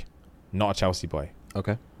like not a Chelsea boy.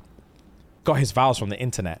 Okay. Got his vows from the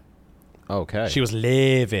internet. Okay. She was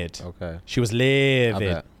livid. Okay. She was livid. I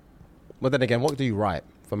bet. But then again, what do you write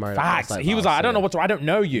for marriage? Facts. He was like, I don't know what to. I don't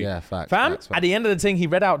know you. Yeah, facts. Fam. Facts. At the end of the thing, he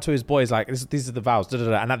read out to his boys like, these are the vows. Da, da,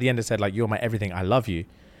 da. And at the end, it said like, you're my everything. I love you.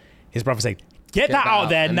 His brother said, Get that out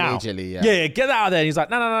there now. Yeah, get that out there. And he's like,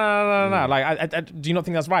 no. Like, I do you not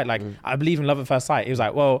think that's right? Like, I believe in love at first sight. He was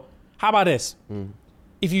like, well, how about this?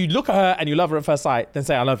 If you look at her and you love her at first sight, then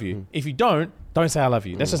say I love you. If you don't say I love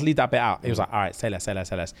you. Let's just leave that bit out. He was like, all right, say less.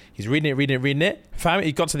 He's reading it. Fam,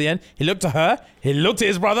 he got to the end. He looked at her. He looked at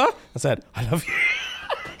his brother and said, I love you.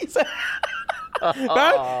 He said,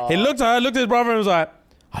 fam, he looked at her, looked at his brother and was like,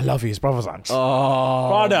 I love you. His brother was like,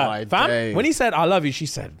 brother. Fam, when he said, I love you, she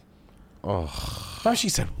said, fam, she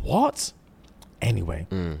said, what? Anyway,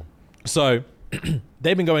 so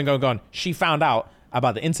they've been going. She found out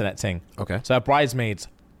about the internet thing. Okay. So her bridesmaids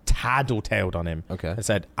taddle-tailed on him. Okay. And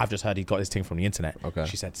said, I've just heard he got this thing from the internet. Okay.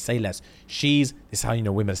 She said, say less. This is how you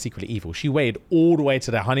know women are secretly evil. She waited all the way to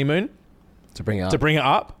their honeymoon to bring it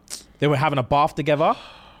up. They were having a bath together.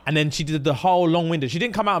 And then she did the whole long-winded. She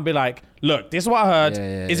didn't come out and be like, look, this is what I heard.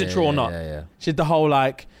 Is it true or not? Yeah. She did the whole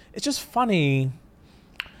like, it's just funny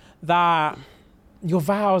that your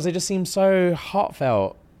vows, they just seem so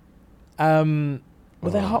heartfelt. Were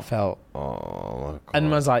they heartfelt? Oh my God. And I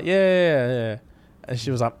was like, yeah. And she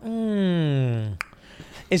was like,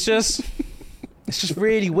 It's just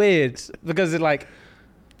really weird because it like,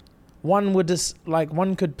 one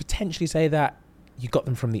could potentially say that you got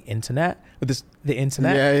them from the internet with the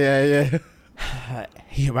internet.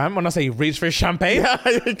 Yeah. Man, when I say he reached for his champagne,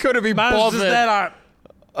 He couldn't be man's bothered. just there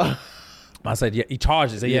like. I said, yeah, he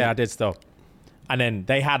charged it. So yeah, I did still. And then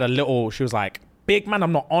they had a little. She was like, "Big man,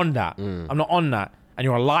 I'm not on that. I'm not on that. And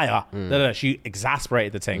you're a liar." She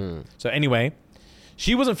exasperated the thing. So anyway,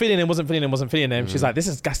 she wasn't feeling him. She's like,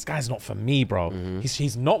 this guy's not for me, bro.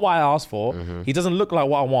 He's not what I asked for. He doesn't look like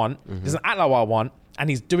what I want. He doesn't act like what I want. And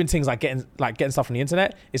he's doing things like getting stuff from the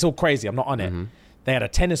internet. It's all crazy. I'm not on it. They had a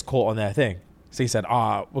tennis court on their thing. So he said,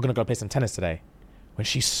 we're gonna go play some tennis today. When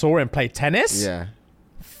she saw him play tennis,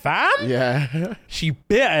 fam, she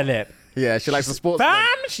bit her lip. Yeah, she likes the sports. Fam,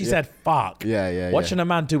 she said, fuck. Yeah. Watching a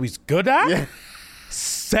man do he's good at,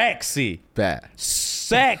 sexy. Bet.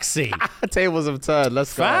 Sexy. Tables have turned.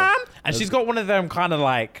 Let's go. Fam. And she's got one of them kind of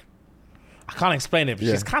like, I can't explain it, but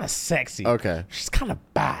she's kind of sexy. Okay. She's kind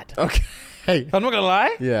of bad. Okay. Hey. I'm not gonna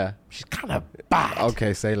lie. Yeah. She's kind of bad.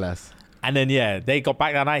 Okay, say less. And then they got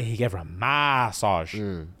back that night. He gave her a massage.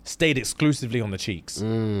 Stayed exclusively on the cheeks.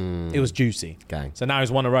 It was juicy. Gang. So now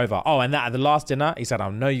he's won her over. Oh, and that at the last dinner, he said, "I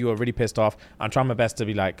know you were really pissed off. I'm trying my best to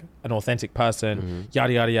be like an authentic person."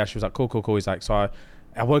 Yada yada yada. She was like, "Cool." He's like, "So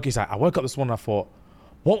I woke." He's like, "I woke up this morning. I thought,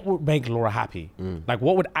 what would make Laura happy? Like,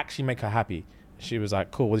 what would actually make her happy?" She was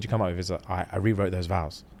like, "Cool. What did you come up with?" He's like, I rewrote those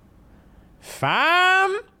vows.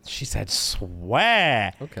 Fam. She said,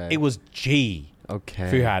 "Swear." Okay. It was G. Okay.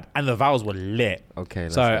 Who had, and the vows were lit. Okay,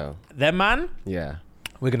 let's so go. them man, Yeah.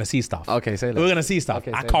 we're gonna see stuff. Okay, say less. We're gonna see stuff.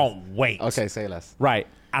 Okay, I say can't less. wait. Okay, say less. Right,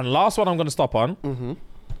 and last one I'm gonna stop on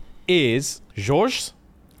is Georges.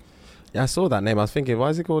 Yeah, I saw that name. I was thinking, why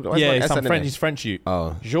is it called? Why is Yeah, it he's like some SNA? French. He's French.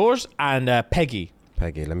 Oh, Georges and Peggy.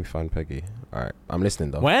 Peggy. Let me find Peggy. All right, I'm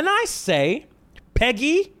listening though. When I say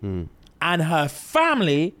Peggy and her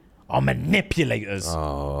family are manipulators.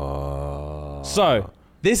 Oh. So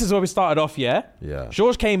this is where we started off. Yeah.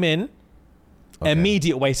 Georges came in,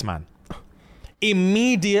 immediate waste man.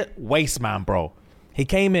 Immediate waste man, bro. He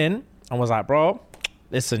came in and was like, bro,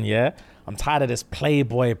 listen, yeah, I'm tired of this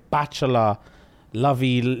playboy bachelor,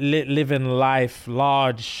 living life,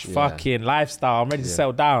 large fucking lifestyle. I'm ready to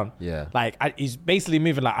settle down. Yeah. Like, he's basically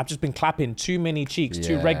moving like, I've just been clapping too many cheeks,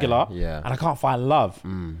 too regular, and I can't find love.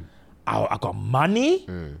 I've got money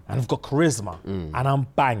and I've got charisma and I'm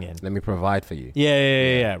banging. Let me provide for you.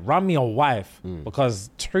 Yeah. Run me a wife because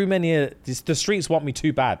too many, the streets want me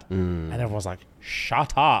too bad. And everyone's like,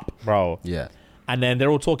 shut up, bro. Yeah. And then they're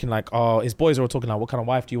all talking like, oh, his boys are all talking like, what kind of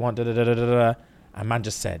wife do you want? Da, da, da, da, da, da. And man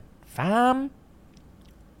just said, fam,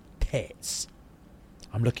 tits.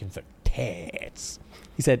 I'm looking for tits.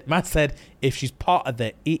 He said, man said, if she's part of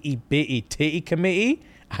the itty bitty titty committee,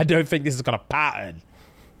 I don't think this is gonna pattern.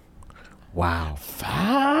 Wow.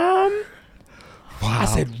 Fam. Wow. I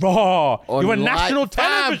said, raw. On You're on national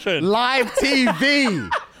television. Live TV.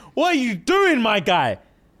 What are you doing, my guy?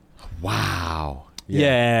 Wow.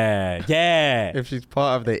 Yeah. If she's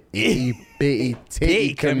part of the itty bitty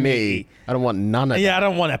titty committee, I don't want none of that. Yeah, I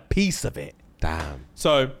don't want a piece of it. Damn.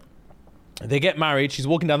 So they get married. She's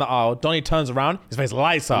walking down the aisle. Donnie turns around. His face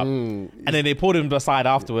lights up. And then they pulled him aside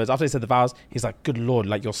afterwards. After they said the vows, he's like, good Lord,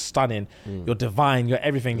 like, you're stunning. You're divine. You're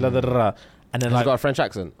everything. Blah, blah, blah. And then He's got a French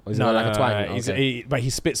accent? Or is he like a twang? But he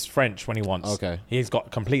spits French when he wants. Okay. He's got a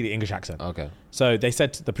completely English accent. Okay. So they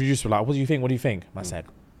said to the producer, like, what do you think? What do you think? I said,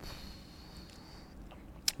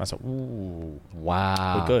 ooh.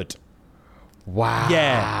 Wow. We're good. Wow.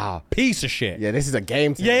 Yeah. Piece of shit. Yeah, this is a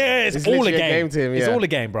game to him. Yeah, it's all a game. To him, yeah. It's all a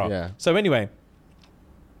game, bro. Yeah. So anyway,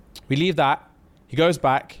 we leave that. He goes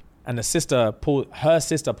back, and her sister pulls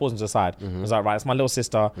him to the side. It's like, right, it's my little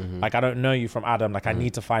sister. Like, I don't know you from Adam. Like, I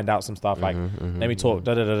need to find out some stuff. Like, let me talk.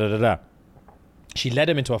 Da da da da da da. She led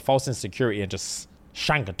him into a false insecurity and just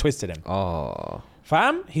shanked and twisted him. Oh.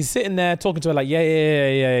 Fam, he's sitting there talking to her like,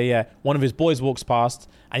 yeah. One of his boys walks past,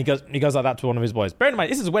 and he goes like that to one of his boys. Bear in mind,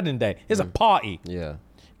 this is wedding day. It's a party. Yeah.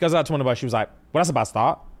 He goes out to one of her. She was like, well, that's a bad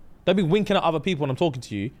start. Don't be winking at other people when I'm talking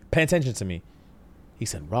to you. Pay attention to me. He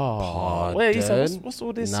said, raw. Wait, he said, what's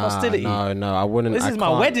all this hostility? No, I wouldn't. This is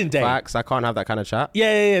my wedding day. Facts, I can't have that kind of chat.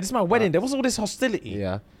 Yeah. This is my wedding day. What's all this hostility?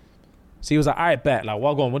 Yeah. So he was like, all right, bet. Like,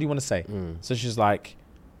 well, go on. What do you want to say? So she's like,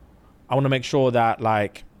 I want to make sure that,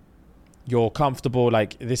 like, you're comfortable,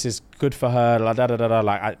 like, this is good for her, like,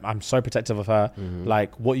 like, I'm so protective of her,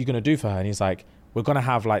 like, what are you gonna do for her? And he's like, we're gonna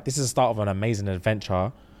have, like, this is the start of an amazing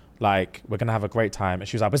adventure, like, we're gonna have a great time. And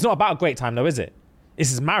she was like, but it's not about a great time though, is it?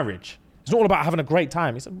 This is marriage. It's not all about having a great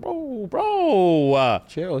time. He said, bro,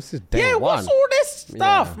 chill, this is day one. What's all this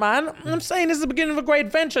stuff, man? I'm saying this is the beginning of a great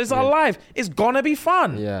adventure. It's our life. It's gonna be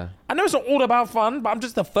fun. Yeah. I know it's not all about fun, but I'm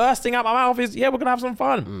just, the first thing out my mouth is, yeah, we're gonna have some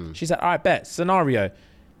fun. She said, all right, bet. Scenario.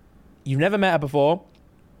 You've never met her before.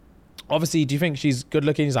 Obviously, do you think she's good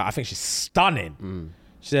looking? He's like, I think she's stunning.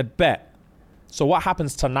 She said, bet. So what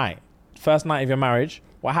happens tonight? First night of your marriage,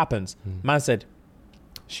 what happens? Man said,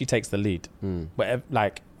 she takes the lead. Whatever,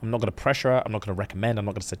 like, I'm not going to pressure her. I'm not going to recommend. I'm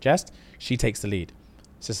not going to suggest. She takes the lead.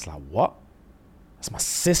 Sister's like, what? That's my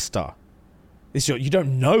sister. You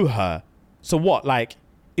don't know her. So what? Like,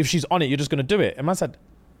 if she's on it, you're just going to do it. And man said,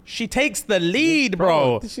 she takes the lead,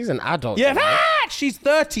 bro. She's an adult. Yeah, she's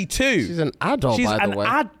 32. She's an adult, by the way.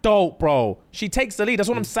 She's an adult, bro. She takes the lead. That's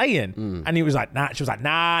what I'm saying. And he was like, nah. She was like,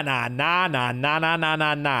 nah.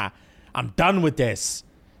 I'm done with this.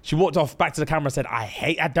 She walked off back to the camera and said,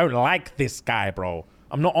 I don't like this guy, bro.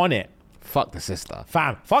 I'm not on it. Fuck the sister.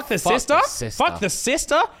 Fam, fuck the sister. Fuck the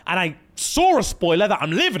sister. And I saw a spoiler that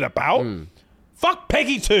I'm livid about. Fuck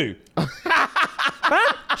Peggy too. Man,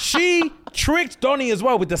 she tricked Donnie as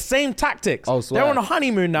well with the same tactics. Oh, swear. They're on a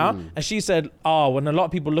honeymoon now. And she said, oh, when a lot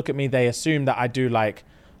of people look at me, they assume that I do, like,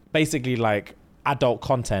 basically, like, adult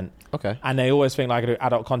content. Okay. And they always think, like, I do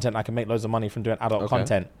adult content, I can make loads of money from doing adult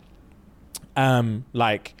content.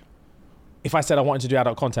 Like, if I said I wanted to do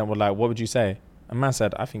adult content, well, like, what would you say? And man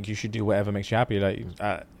said, I think you should do whatever makes you happy. Like,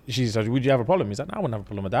 she said, would you have a problem? He's like, no, I wouldn't have a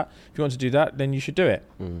problem with that. If you want to do that, then you should do it.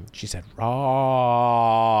 She said,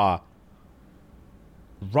 raw.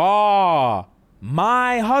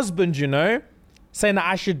 My husband, you know, saying that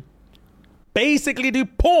I should basically do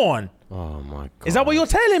porn. Oh my God. Is that what you're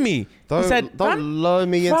telling me? Don't, he said, don't lure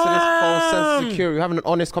me into this false sense of security. We're having an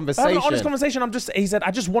honest conversation. He said,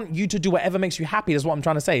 I just want you to do whatever makes you happy. That's what I'm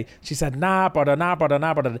trying to say. She said, nah, brother.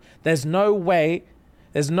 There's no way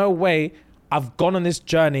I've gone on this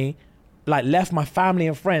journey, like, left my family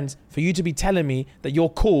and friends for you to be telling me that you're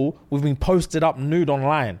cool with being posted up nude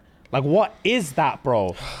online. Like, what is that,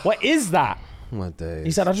 bro? What is that? My days.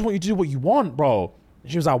 He said, I just want you to do what you want, bro.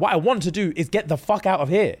 She was like, what I want to do is get the fuck out of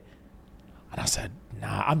here. And I said,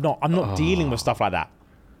 nah, I'm not dealing with stuff like that.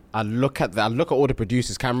 I look at all the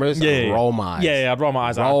producers' cameras and roll my eyes. Yeah, I'd roll my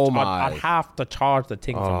eyes. I'd have to charge the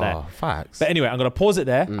thing from there. Facts. But anyway, I'm going to pause it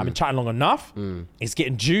there. I've been chatting long enough. It's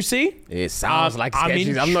getting juicy. It sounds like it's getting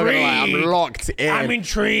juicy. I'm not going to lie. I'm locked in. I'm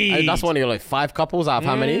intrigued. And that's one of your 5 couples out of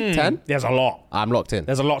how many? 10? There's a lot. I'm locked in.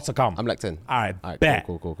 There's a lot to come. I'm locked in. All right, bet.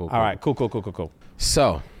 Cool. All right, cool.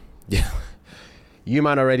 So, yeah, you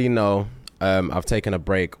might already know I've taken a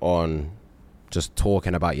break on just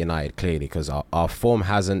talking about United, clearly, because our form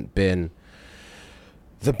hasn't been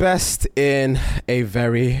the best in a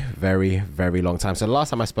very, very, very long time. So the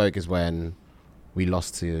last time I spoke is when we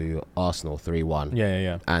lost to Arsenal 3-1.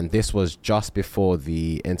 Yeah. And this was just before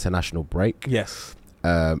the international break. Yes.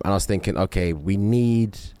 And I was thinking, okay, we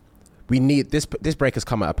need this break has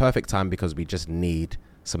come at a perfect time because we just need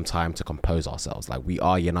some time to compose ourselves. Like, we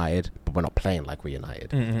are United, but we're not playing like we're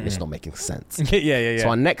United. It's not making sense. Yeah. So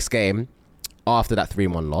our next game after that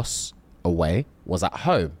 3-1 loss away was at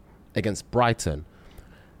home against Brighton.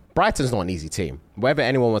 Brighton's not an easy team. Whatever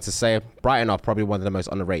anyone wants to say, Brighton are probably one of the most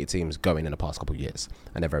underrated teams going in the past couple of years,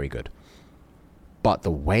 and they're very good. But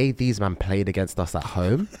the way these men played against us at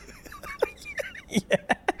home,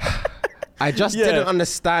 I just didn't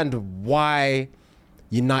understand why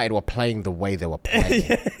United were playing the way they were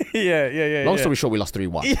playing. Yeah. Long story short, we lost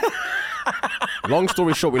 3-1. Long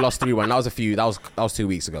story short, we lost 3-1. That was 2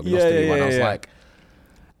 weeks ago. We lost 3-1. I was like,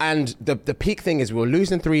 and the peak thing is we were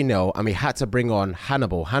losing 3-0 and we had to bring on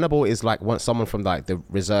Hannibal. Hannibal is like someone from like the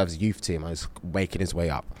reserves youth team who's making his way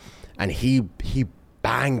up, and he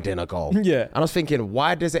banged in a goal. Yeah. And I was thinking,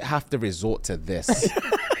 why does it have to resort to this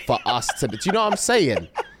for us to? Do you know what I'm saying?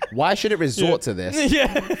 Why should it resort to this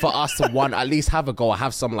for us to at least have a goal,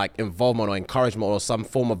 have some like involvement or encouragement or some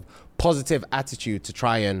form of positive attitude to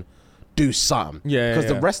try and do something? Because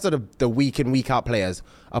the rest of the week in, week out players,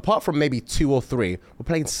 apart from maybe 2 or 3, were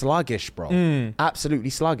playing sluggish, bro. Absolutely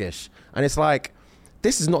sluggish. And it's like,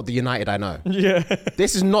 this is not the United I know.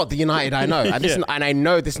 This is not the United I know. And, and I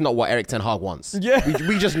know this is not what Eric Ten Hag wants.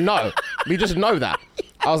 We just know. We just know that.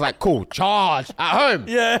 I was like, cool, charge at home.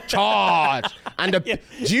 Charge. And do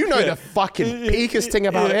you know the fucking peakest thing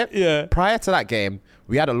about it? Prior to that game,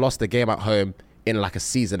 we hadn't lost a game at home in like a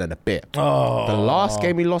season and a bit. The last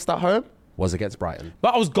game we lost at home was against Brighton.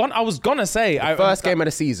 But I was gonna say first game of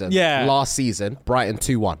the season, last season, Brighton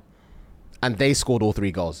 2-1. And they scored all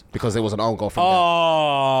 3 goals because it was an own goal from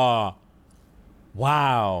them.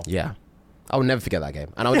 Wow. Yeah. I will never forget that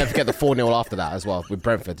game. And I will never forget the 4-0 after that as well with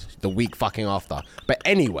Brentford, the week fucking after. But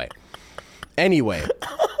anyway. Then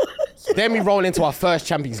we roll into our first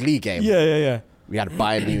Champions League game. Yeah. We had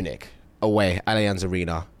Bayern Munich away, Allianz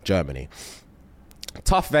Arena, Germany.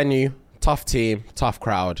 Tough venue, tough team, tough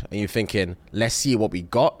crowd. And you're thinking, let's see what we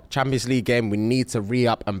got. Champions League game, we need to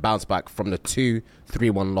re-up and bounce back from the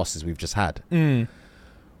 2-3-1 losses we've just had.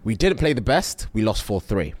 We didn't play the best. We lost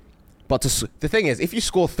 4-3. But the thing is, if you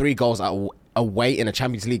score 3 goals away in a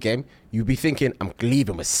Champions League game, you'd be thinking, I'm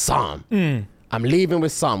leaving with some. I'm leaving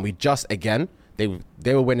with some. We just, again, they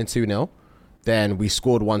were winning 2-0. Then we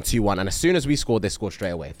scored 1-2-1. And as soon as we scored, they scored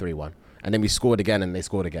straight away, 3-1. And then we scored again and they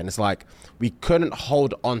scored again. It's like we couldn't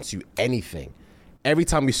hold on to anything. Every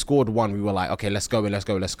time we scored one, we were like, okay, let's go.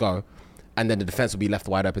 And then the defense would be left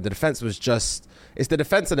wide open. The defense was the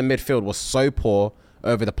defense and the midfield was so poor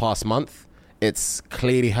over the past month. It's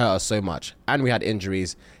clearly hurt us so much. And we had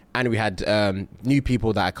injuries. And we had new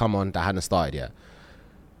people that had come on that hadn't started yet.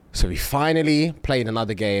 So we finally played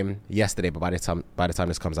another game yesterday, but by the time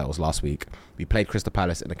this comes out, it was last week. We played Crystal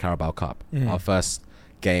Palace in the Carabao Cup, our first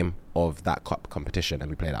game of that cup competition,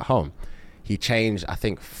 and we played at home. He changed, I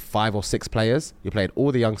think, 5 or 6 players. He played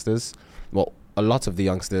all the youngsters, well, a lot of the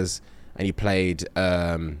youngsters, and he played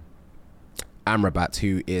Amrabat,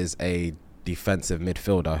 who is a defensive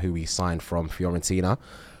midfielder who we signed from Fiorentina,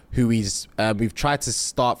 who we've tried to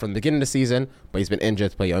start from the beginning of the season, but he's been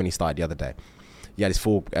injured, but he only started the other day. He had his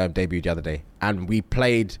full debut the other day. And we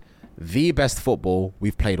played the best football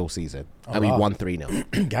we've played all season. We won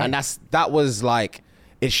 3-0. And that was like,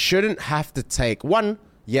 it shouldn't have to take... One,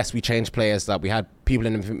 yes, we changed players. That we had people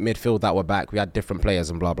in the midfield that were back. We had different players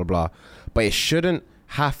and blah, blah, blah. But it shouldn't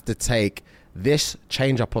have to take this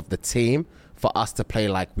change up of the team for us to play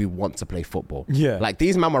like we want to play football. Like,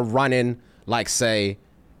 these men were running like, say...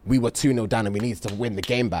 we were 2-0 down and we needed to win the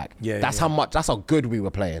game back. That's how good we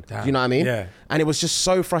were playing. Damn. You know what I mean? And it was just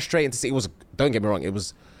so frustrating to see. Don't get me wrong, it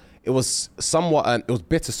was somewhat, it was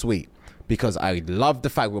bittersweet because I loved the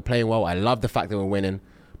fact we were playing well. I loved the fact that we were winning.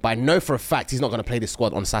 But I know for a fact he's not going to play this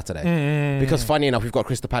squad on Saturday. Because funny enough, we've got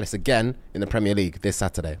Crystal Palace again in the Premier League this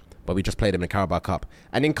Saturday. But we just played him in the Carabao Cup.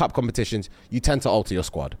 And in cup competitions, you tend to alter your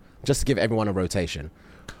squad just to give everyone a rotation.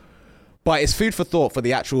 But it's food for thought for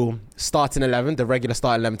the actual starting 11, the regular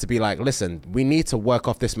starting 11, to be like, listen, we need to work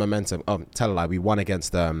off this momentum. Tell a lie, we won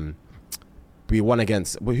against who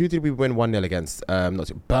did we win 1-0 against?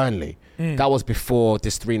 Burnley. That was before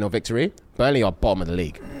this 3-0 victory. Burnley are bottom of the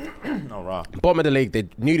league. Oh, right. Bottom of the league, they're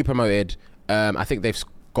newly promoted. I think they've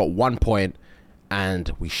got 1 point,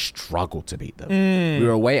 and we struggled to beat them. We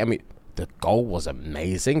were away. I mean, the goal was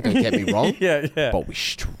amazing, don't get me wrong. Yeah. But we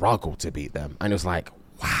struggled to beat them. And it was like,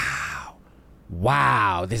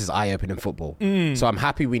 wow, this is eye-opening football. So I'm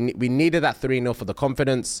happy we needed that 3-0 for the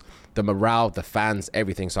confidence, the morale, the fans,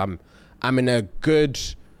 everything. So I'm in a good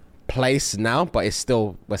place now, but we're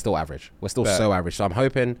still average. We're still so average. So I'm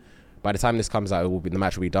hoping by the time this comes out, the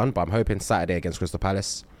match will be done. But I'm hoping Saturday against Crystal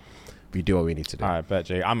Palace, we do what we need to do. All right, bet,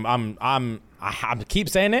 Jay. I keep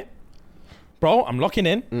saying it. Bro, I'm locking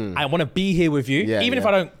in. I want to be here with you. Even if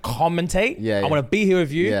I don't commentate, I want to be here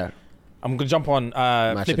with you. Yeah. I'm going to jump on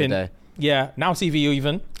Match flipping. of the day. Yeah, Now TV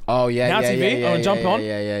even. Oh, yeah. Now TV, I'm going to jump on.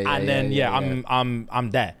 And then,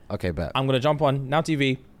 I'm there. Okay, bet. I'm going to jump on Now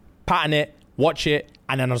TV, pattern it, watch it,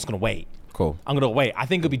 and then I'm just going to wait. Cool. I'm going to wait. I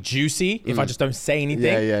think it'll be juicy if I just don't say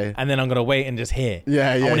anything. And then I'm going to wait and just hear.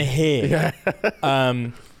 I want to hear.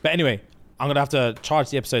 But anyway, I'm going to have to charge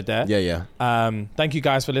the episode there. Thank you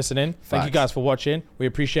guys for listening. Thank you guys for watching. We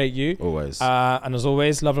appreciate you. Always. And as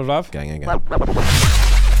always, love. Gang.